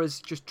more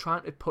as just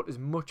trying to put as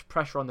much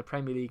pressure on the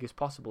Premier League as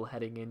possible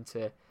heading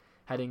into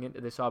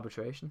this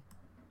arbitration?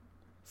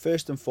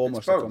 First and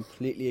foremost, I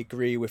completely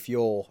agree with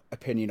your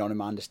opinion on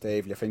Amanda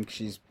Staveley. I think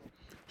she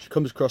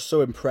comes across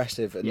so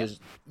impressive, and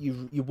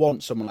you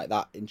want someone like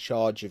that in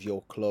charge of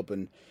your club,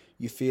 and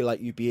you feel like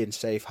you'd be in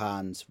safe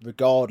hands,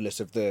 regardless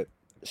of the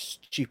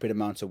stupid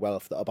amount of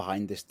wealth that are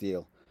behind this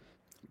deal.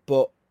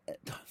 But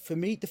for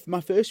me,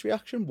 my first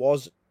reaction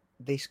was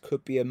this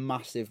could be a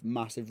massive,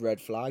 massive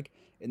red flag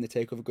in the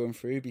takeover going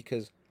through,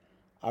 because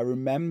I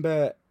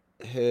remember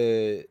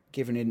her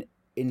giving an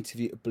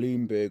interview to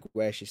Bloomberg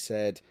where she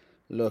said,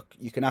 look,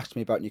 you can ask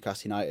me about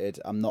Newcastle United,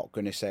 I'm not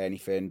going to say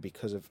anything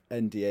because of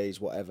NDAs,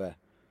 whatever.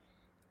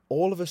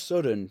 All of a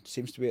sudden,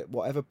 seems to be at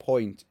whatever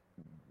point,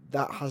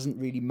 that hasn't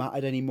really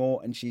mattered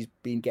anymore, and she's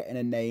been getting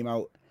a name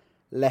out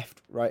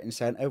left, right and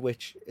centre,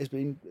 which it's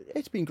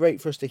been great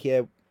for us to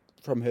hear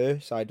from her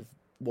side of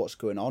what's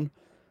going on.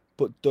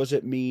 But does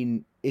it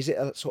mean, is it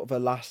a sort of a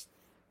last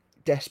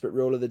desperate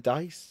roll of the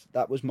dice?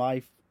 That was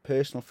my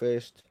personal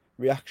first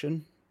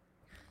reaction.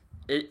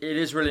 It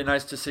is really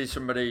nice to see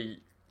somebody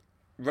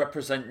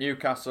represent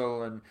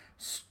Newcastle and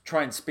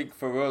try and speak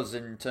for us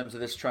in terms of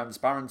this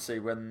transparency,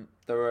 when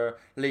there are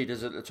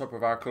leaders at the top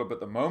of our club at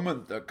the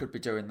moment that could be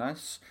doing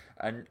this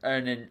and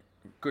earning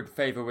good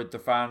favour with the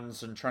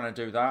fans and trying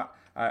to do that.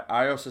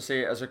 I also see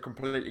it as a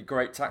completely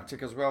great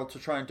tactic as well to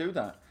try and do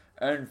that.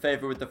 Earn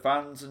favour with the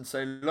fans and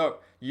say,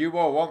 look, you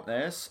all want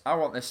this, I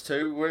want this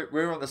too,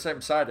 we're on the same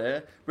side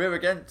here, we're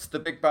against the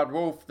big bad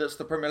wolf that's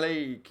the Premier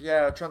League,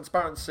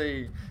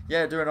 transparency,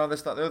 doing all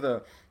this, that, the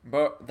other.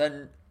 But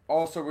then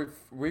also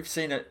we've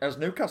seen it as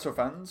Newcastle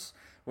fans,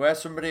 where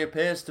somebody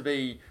appears to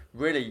be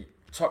really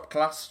top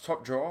class,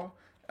 top draw,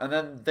 and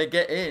then they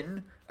get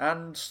in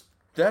and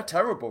they're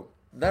terrible.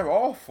 They're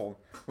awful.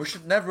 We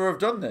should never have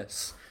done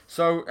this.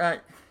 So,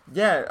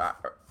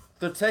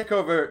 the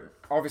takeover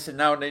obviously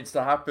now needs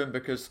to happen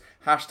because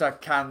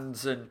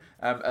 #cans and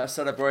a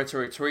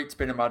celebratory tweet's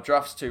been in my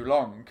drafts too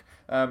long.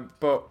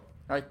 But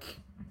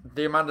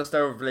the Amanda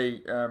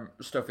Staveley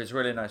stuff is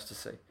really nice to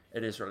see.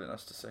 It is really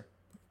nice to see.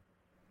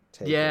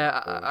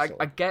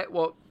 I get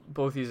what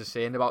both of you are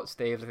saying about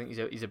Stave. I think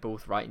he's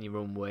both right in your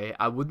own way.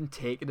 I wouldn't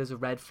take it as a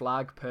red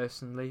flag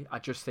personally. I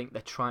just think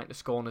they're trying to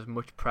score as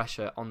much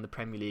pressure on the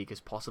Premier League as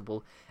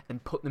possible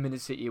and put them in a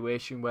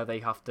situation where they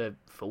have to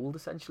fold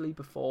essentially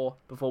before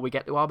we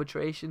get to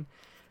arbitration.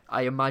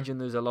 I imagine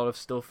there's a lot of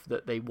stuff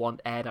that they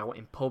want aired out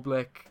in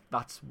public.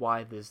 That's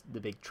why there's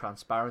the big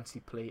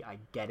transparency plea. I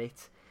get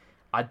it.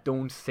 I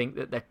don't think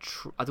that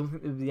I don't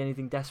think there'd be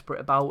anything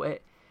desperate about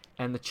it.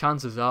 And the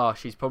chances are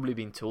she's probably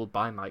been told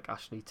by Mike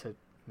Ashley to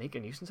make a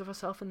nuisance of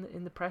herself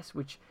in the press,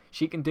 which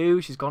she can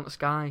do. She's gone to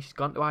Sky, she's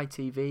gone to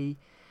ITV,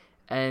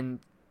 and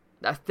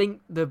I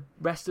think the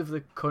rest of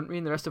the country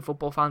and the rest of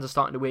football fans are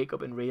starting to wake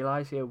up and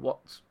realise here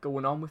what's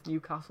going on with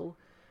Newcastle.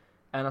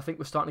 And I think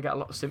we're starting to get a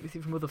lot of sympathy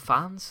from other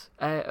fans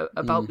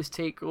about this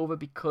takeover,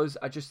 because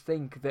I just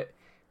think that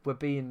we're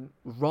being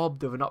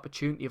robbed of an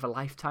opportunity of a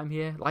lifetime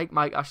here. Like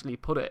Mike Ashley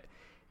put it,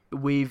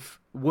 we've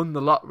won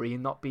the lottery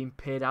and not being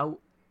paid out.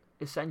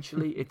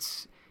 Essentially,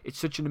 it's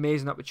such an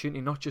amazing opportunity,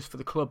 not just for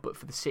the club, but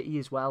for the city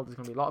as well. There's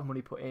going to be a lot of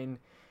money put in.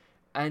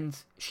 And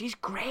she's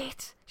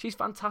great. She's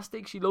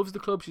fantastic. She loves the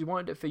club. She's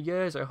wanted it for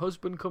years. Her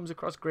husband comes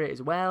across great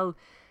as well.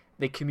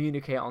 They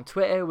communicate on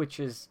Twitter,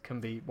 which can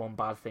be one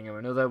bad thing or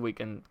another. We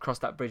can cross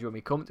that bridge when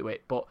we come to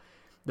it. But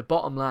the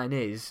bottom line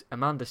is,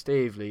 Amanda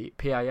Staveley,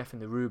 PIF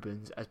and the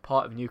Rubens, as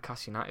part of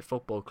Newcastle United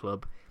Football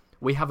Club,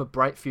 we have a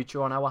bright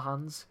future on our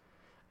hands.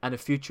 And a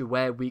future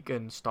where we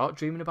can start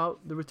dreaming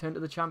about the return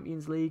to the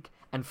Champions League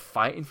and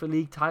fighting for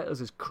league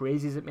titles, as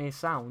crazy as it may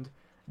sound.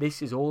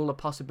 This is all a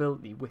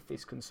possibility with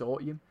this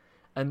consortium.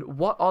 And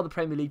what are the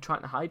Premier League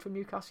trying to hide from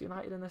Newcastle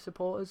United and their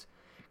supporters?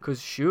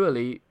 Because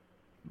surely,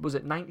 was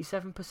it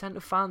 97%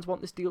 of fans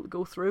want this deal to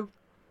go through?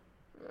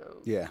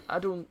 Yeah. I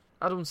don't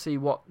see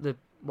what the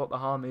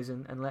harm is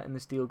in letting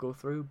this deal go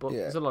through. But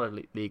there's a lot of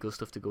legal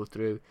stuff to go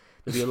through.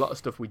 There'll be a lot of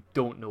stuff we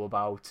don't know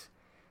about.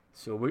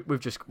 So we've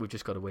just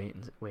got to wait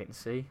and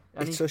see.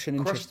 It's such an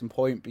interesting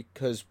point,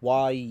 because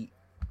why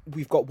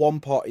we've got one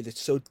party that's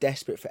so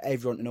desperate for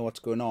everyone to know what's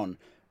going on,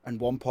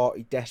 and one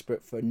party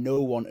desperate for no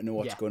one to know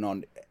what's going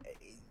on.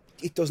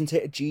 It doesn't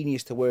take a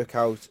genius to work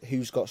out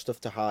who's got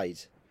stuff to hide.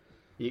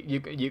 You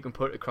can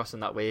put it across in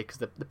that way, because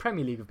the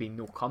Premier League have been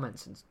no comment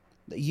since.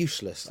 They're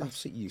useless,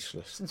 absolutely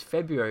useless. Since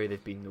February,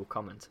 they've been no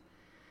comment.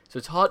 So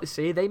it's hard to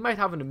say. They might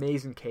have an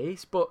amazing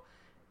case, but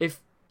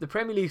if the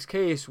Premier League's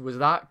case was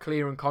that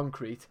clear and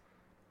concrete,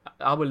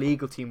 our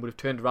legal team would have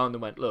turned around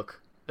and went,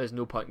 look, there's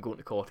no point in going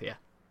to court here.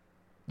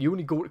 You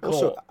only go to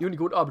court, you only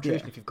go to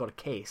arbitration if you've got a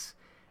case.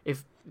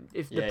 If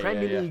the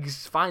Premier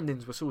League's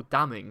findings were so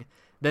damning,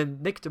 then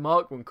Nick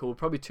DeMarco and co would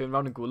probably turn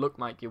around and go, look,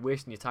 Mike, you're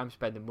wasting your time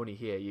spending money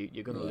here.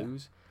 You're going to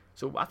lose.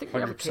 So I think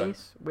we have a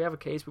case. We have a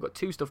case. We've got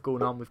two stuff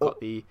going on. We've got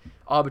the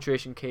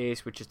arbitration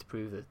case, which is to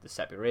prove the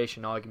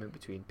separation argument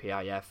between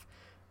PIF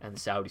and the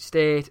Saudi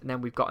state. And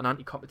then we've got an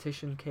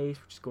anti-competition case,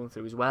 which is going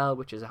through as well,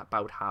 which is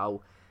about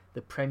how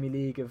the Premier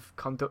League have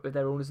conducted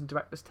their owners and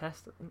directors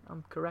test. I think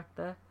I'm correct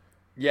there.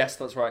 Yes,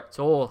 that's right. It's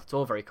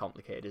all very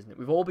complicated, isn't it?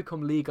 We've all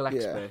become legal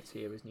experts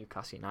here as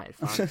Newcastle United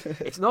fans.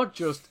 It's not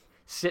just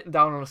sitting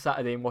down on a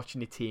Saturday and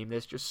watching your team.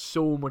 There's just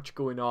so much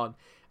going on.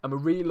 And we're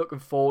really looking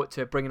forward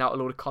to bringing out a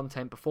load of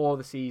content before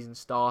the season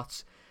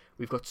starts.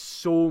 We've got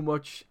so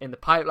much in the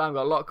pipeline. We've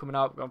got a lot coming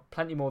out. We've got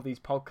plenty more of these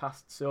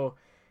podcasts. So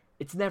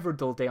it's never a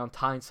dull day on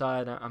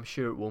Tyneside. I'm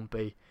sure it won't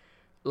be.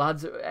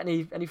 Lads,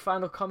 any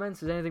final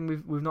comments? Is there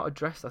anything we've not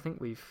addressed? I think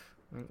we've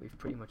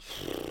pretty much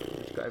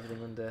got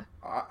everything under.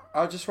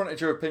 I just wanted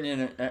your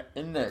opinion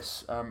in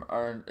this.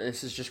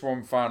 This is just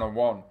one final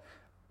one.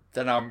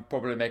 Then I'm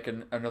probably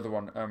making another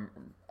one,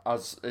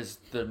 as is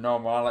the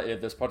normality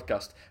of this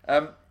podcast.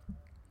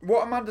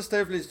 What Amanda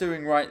Staveley is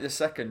doing right this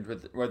second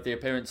with the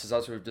appearances,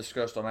 as we've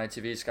discussed on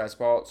ITV, Sky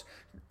Sports,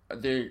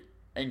 the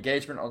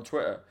engagement on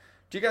Twitter,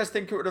 do you guys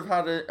think it would have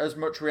had as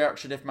much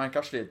reaction if Mike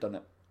Ashley had done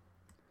it?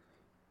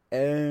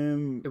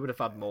 It would have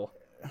had more.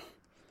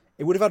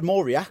 It would have had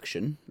more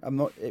reaction.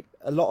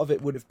 A lot of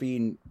it would have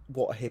been,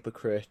 what a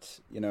hypocrite,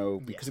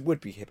 because it would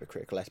be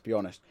hypocritical, let's be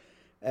honest.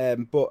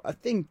 But I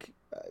think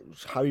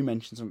Harry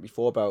mentioned something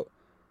before about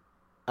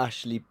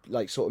Ashley,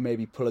 sort of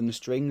maybe pulling the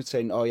strings,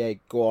 saying, "Oh yeah,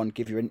 go on,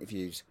 give your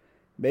interviews."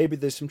 Maybe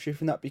there's some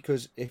truth in that,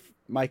 because if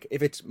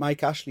it's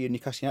Mike Ashley and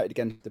Newcastle United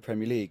against the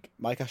Premier League,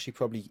 Mike Ashley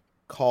probably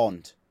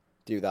can't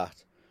do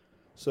that.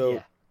 So.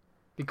 Yeah.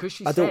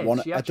 Because I don't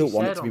want it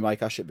to be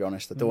Mike Ashley, to be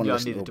honest. I don't want to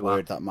listen to a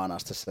word that man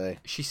has to say.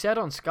 She said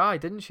on Sky,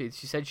 didn't she?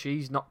 She said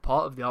she's not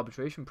part of the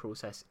arbitration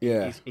process.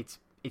 Yeah.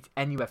 it's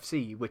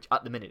NUFC, which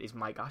at the minute is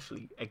Mike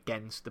Ashley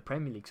against the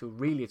Premier League. So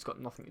really, it's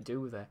got nothing to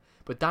do with it.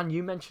 But Dan,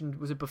 you mentioned,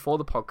 was it before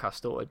the podcast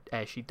started?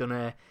 She'd done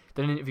an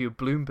interview with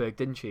Bloomberg,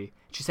 didn't she?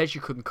 She said she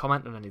couldn't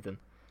comment on anything.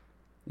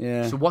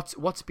 Yeah. So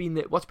what's been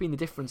the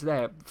difference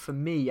there? For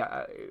me,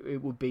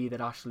 it would be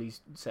that Ashley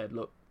said,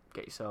 "Look,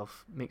 make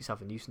yourself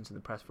a nuisance in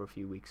the press for a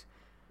few weeks."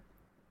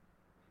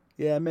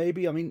 Yeah,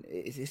 maybe. I mean,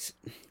 is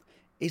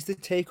the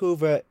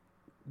takeover?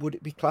 Would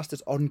it be classed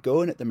as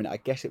ongoing at the minute? I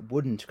guess it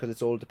wouldn't, because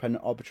it's all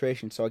dependent on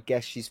arbitration. So I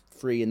guess she's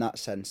free in that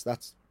sense.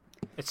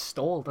 It's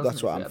stalled.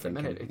 That's what I'm at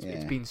thinking. The minute.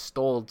 It's been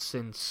stalled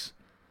since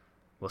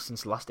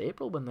last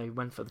April when they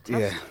went for the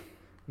test. Yeah.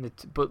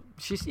 But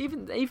she's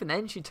even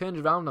then she turned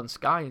around on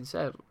Sky and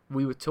said,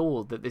 "We were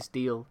told that this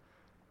deal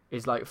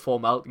is like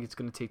formality. It's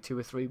going to take 2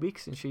 or 3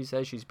 weeks." And she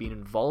says she's been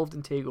involved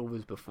in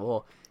takeovers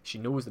before. She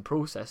knows the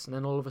process. And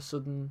then all of a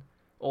sudden,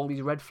 all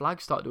these red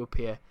flags start to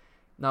appear.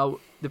 Now,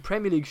 the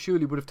Premier League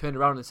surely would have turned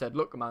around and said,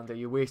 "Look, Amanda,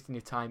 you're wasting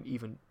your time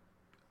even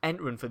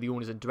entering for the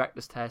owners and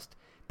directors test,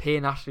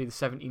 paying Ashley the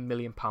 £17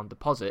 million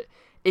deposit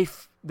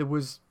if there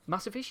was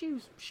massive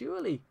issues,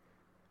 surely.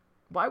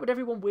 Why would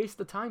everyone waste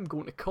the time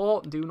going to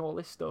court and doing all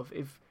this stuff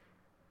if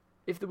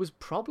there was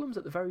problems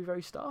at the very,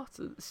 very start?"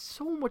 There's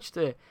so much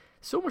to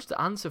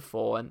answer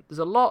for, and there's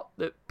a lot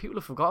that people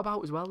have forgot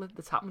about as well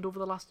that's happened over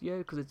the last year,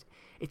 because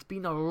it's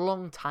been a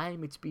long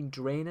time. It's been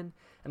draining,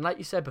 and like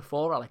you said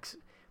before, Alex,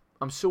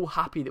 I'm so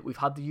happy that we've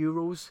had the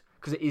Euros,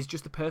 because it is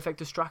just the perfect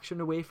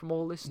distraction away from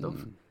all this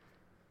stuff.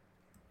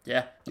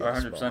 Yeah,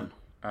 100%.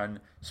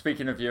 And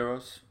speaking of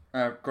Euros,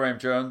 Graham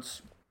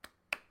Jones,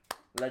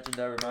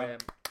 legendary man.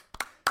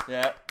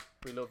 Yeah.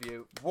 We love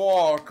you.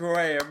 Whoa,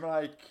 Graham,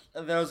 like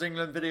those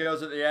England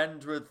videos at the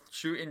end with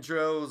shooting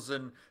drills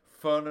and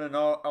fun, and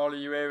all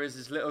you hear is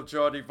his little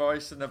Geordie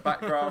voice in the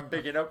background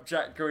bigging up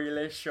Jack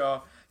Grealish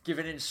or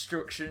giving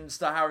instructions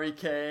to Harry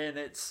Kane.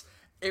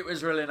 It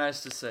was really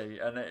nice to see,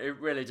 and it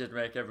really did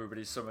make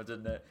everybody's summer,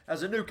 didn't it?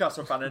 As a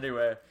Newcastle fan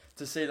anyway,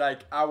 to see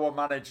like our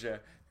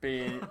manager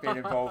being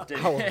involved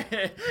in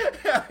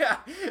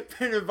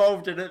being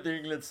involved in it, the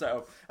England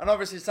setup. And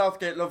obviously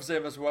Southgate loves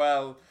him as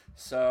well.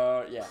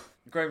 So yeah.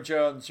 Graham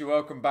Jones, you're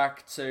welcome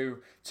back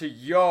to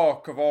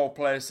York of all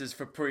places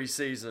for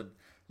pre-season.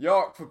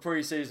 York for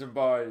pre-season,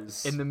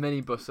 boys. In the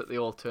minibus that they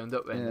all turned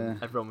up in.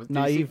 Everyone was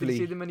naively. Did you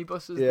see the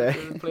minibuses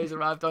that the players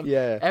arrived on?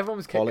 Yeah. Everyone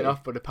was kicking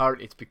off, but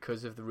apparently it's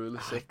because of the rule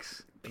of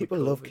 6. People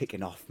love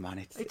kicking off, man.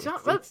 It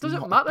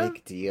doesn't matter a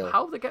big deal.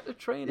 how they get the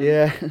training.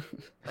 Yeah.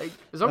 Like,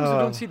 as long as we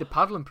don't see the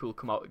paddling pool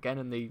come out again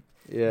and the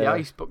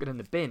ice bucket in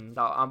the bin,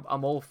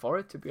 I'm all for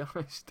it, to be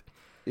honest.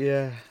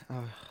 Yeah.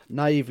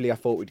 Naively, I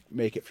thought we'd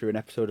make it through an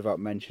episode without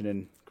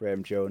mentioning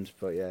Graham Jones,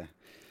 but yeah.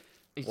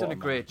 He's done a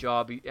great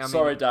job.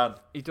 Sorry, Dan.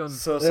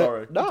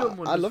 Sorry. No,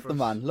 I love the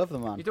man. Love the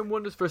man. He's done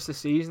wonders for us this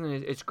season,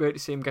 and it's great to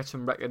see him get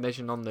some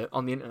recognition on the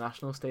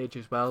international stage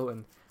as well.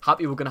 And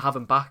happy we're going to have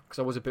him back, because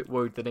I was a bit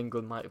worried that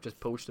England might have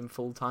just poached him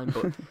full time,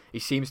 but he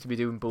seems to be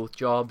doing both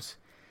jobs.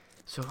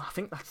 So I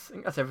think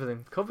that's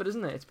everything covered,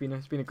 isn't it? It's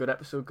been a good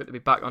episode. Good to be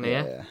back on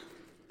here.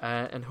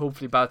 And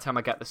hopefully by the time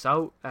I get this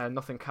out,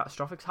 nothing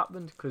catastrophic's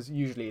happened, because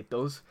usually it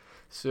does.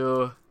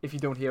 So if you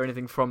don't hear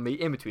anything from me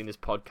in between this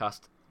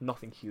podcast,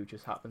 nothing huge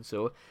has happened.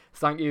 So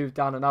thank you,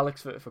 Dan and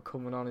Alex, for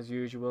coming on as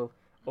usual.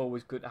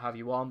 Always good to have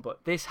you on.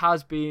 But this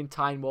has been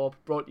Time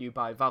Warp, brought to you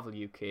by Vavel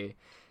UK.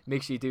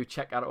 Make sure you do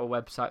check out our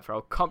website for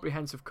our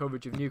comprehensive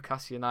coverage of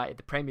Newcastle United,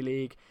 the Premier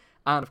League,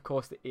 and of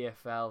course the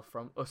EFL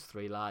from us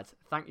three lads.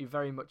 Thank you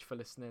very much for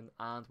listening,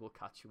 and we'll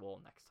catch you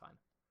all next time.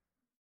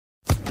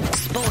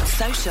 Sports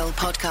Social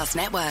Podcast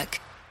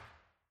Network.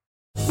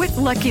 With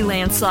Lucky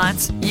Land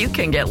Slots, you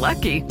can get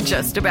lucky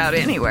just about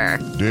anywhere.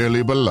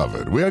 Dearly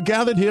beloved, we are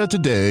gathered here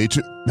today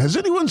to... Has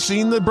anyone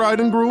seen the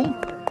bride and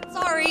groom?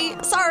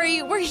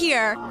 Sorry, we're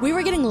here. We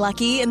were getting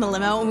lucky in the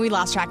limo and we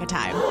lost track of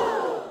time.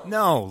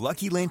 No,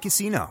 Lucky Land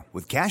Casino,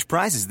 with cash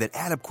prizes that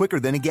add up quicker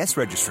than a guest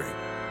registry.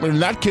 In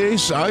that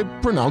case, I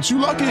pronounce you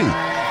lucky.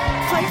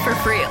 Play for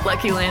free at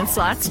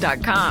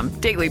LuckyLandSlots.com.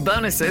 Daily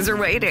bonuses are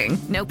waiting.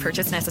 No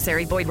purchase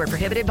necessary. Void where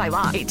prohibited by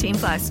law.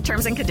 18+.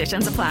 Terms and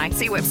conditions apply.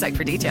 See website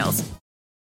for details.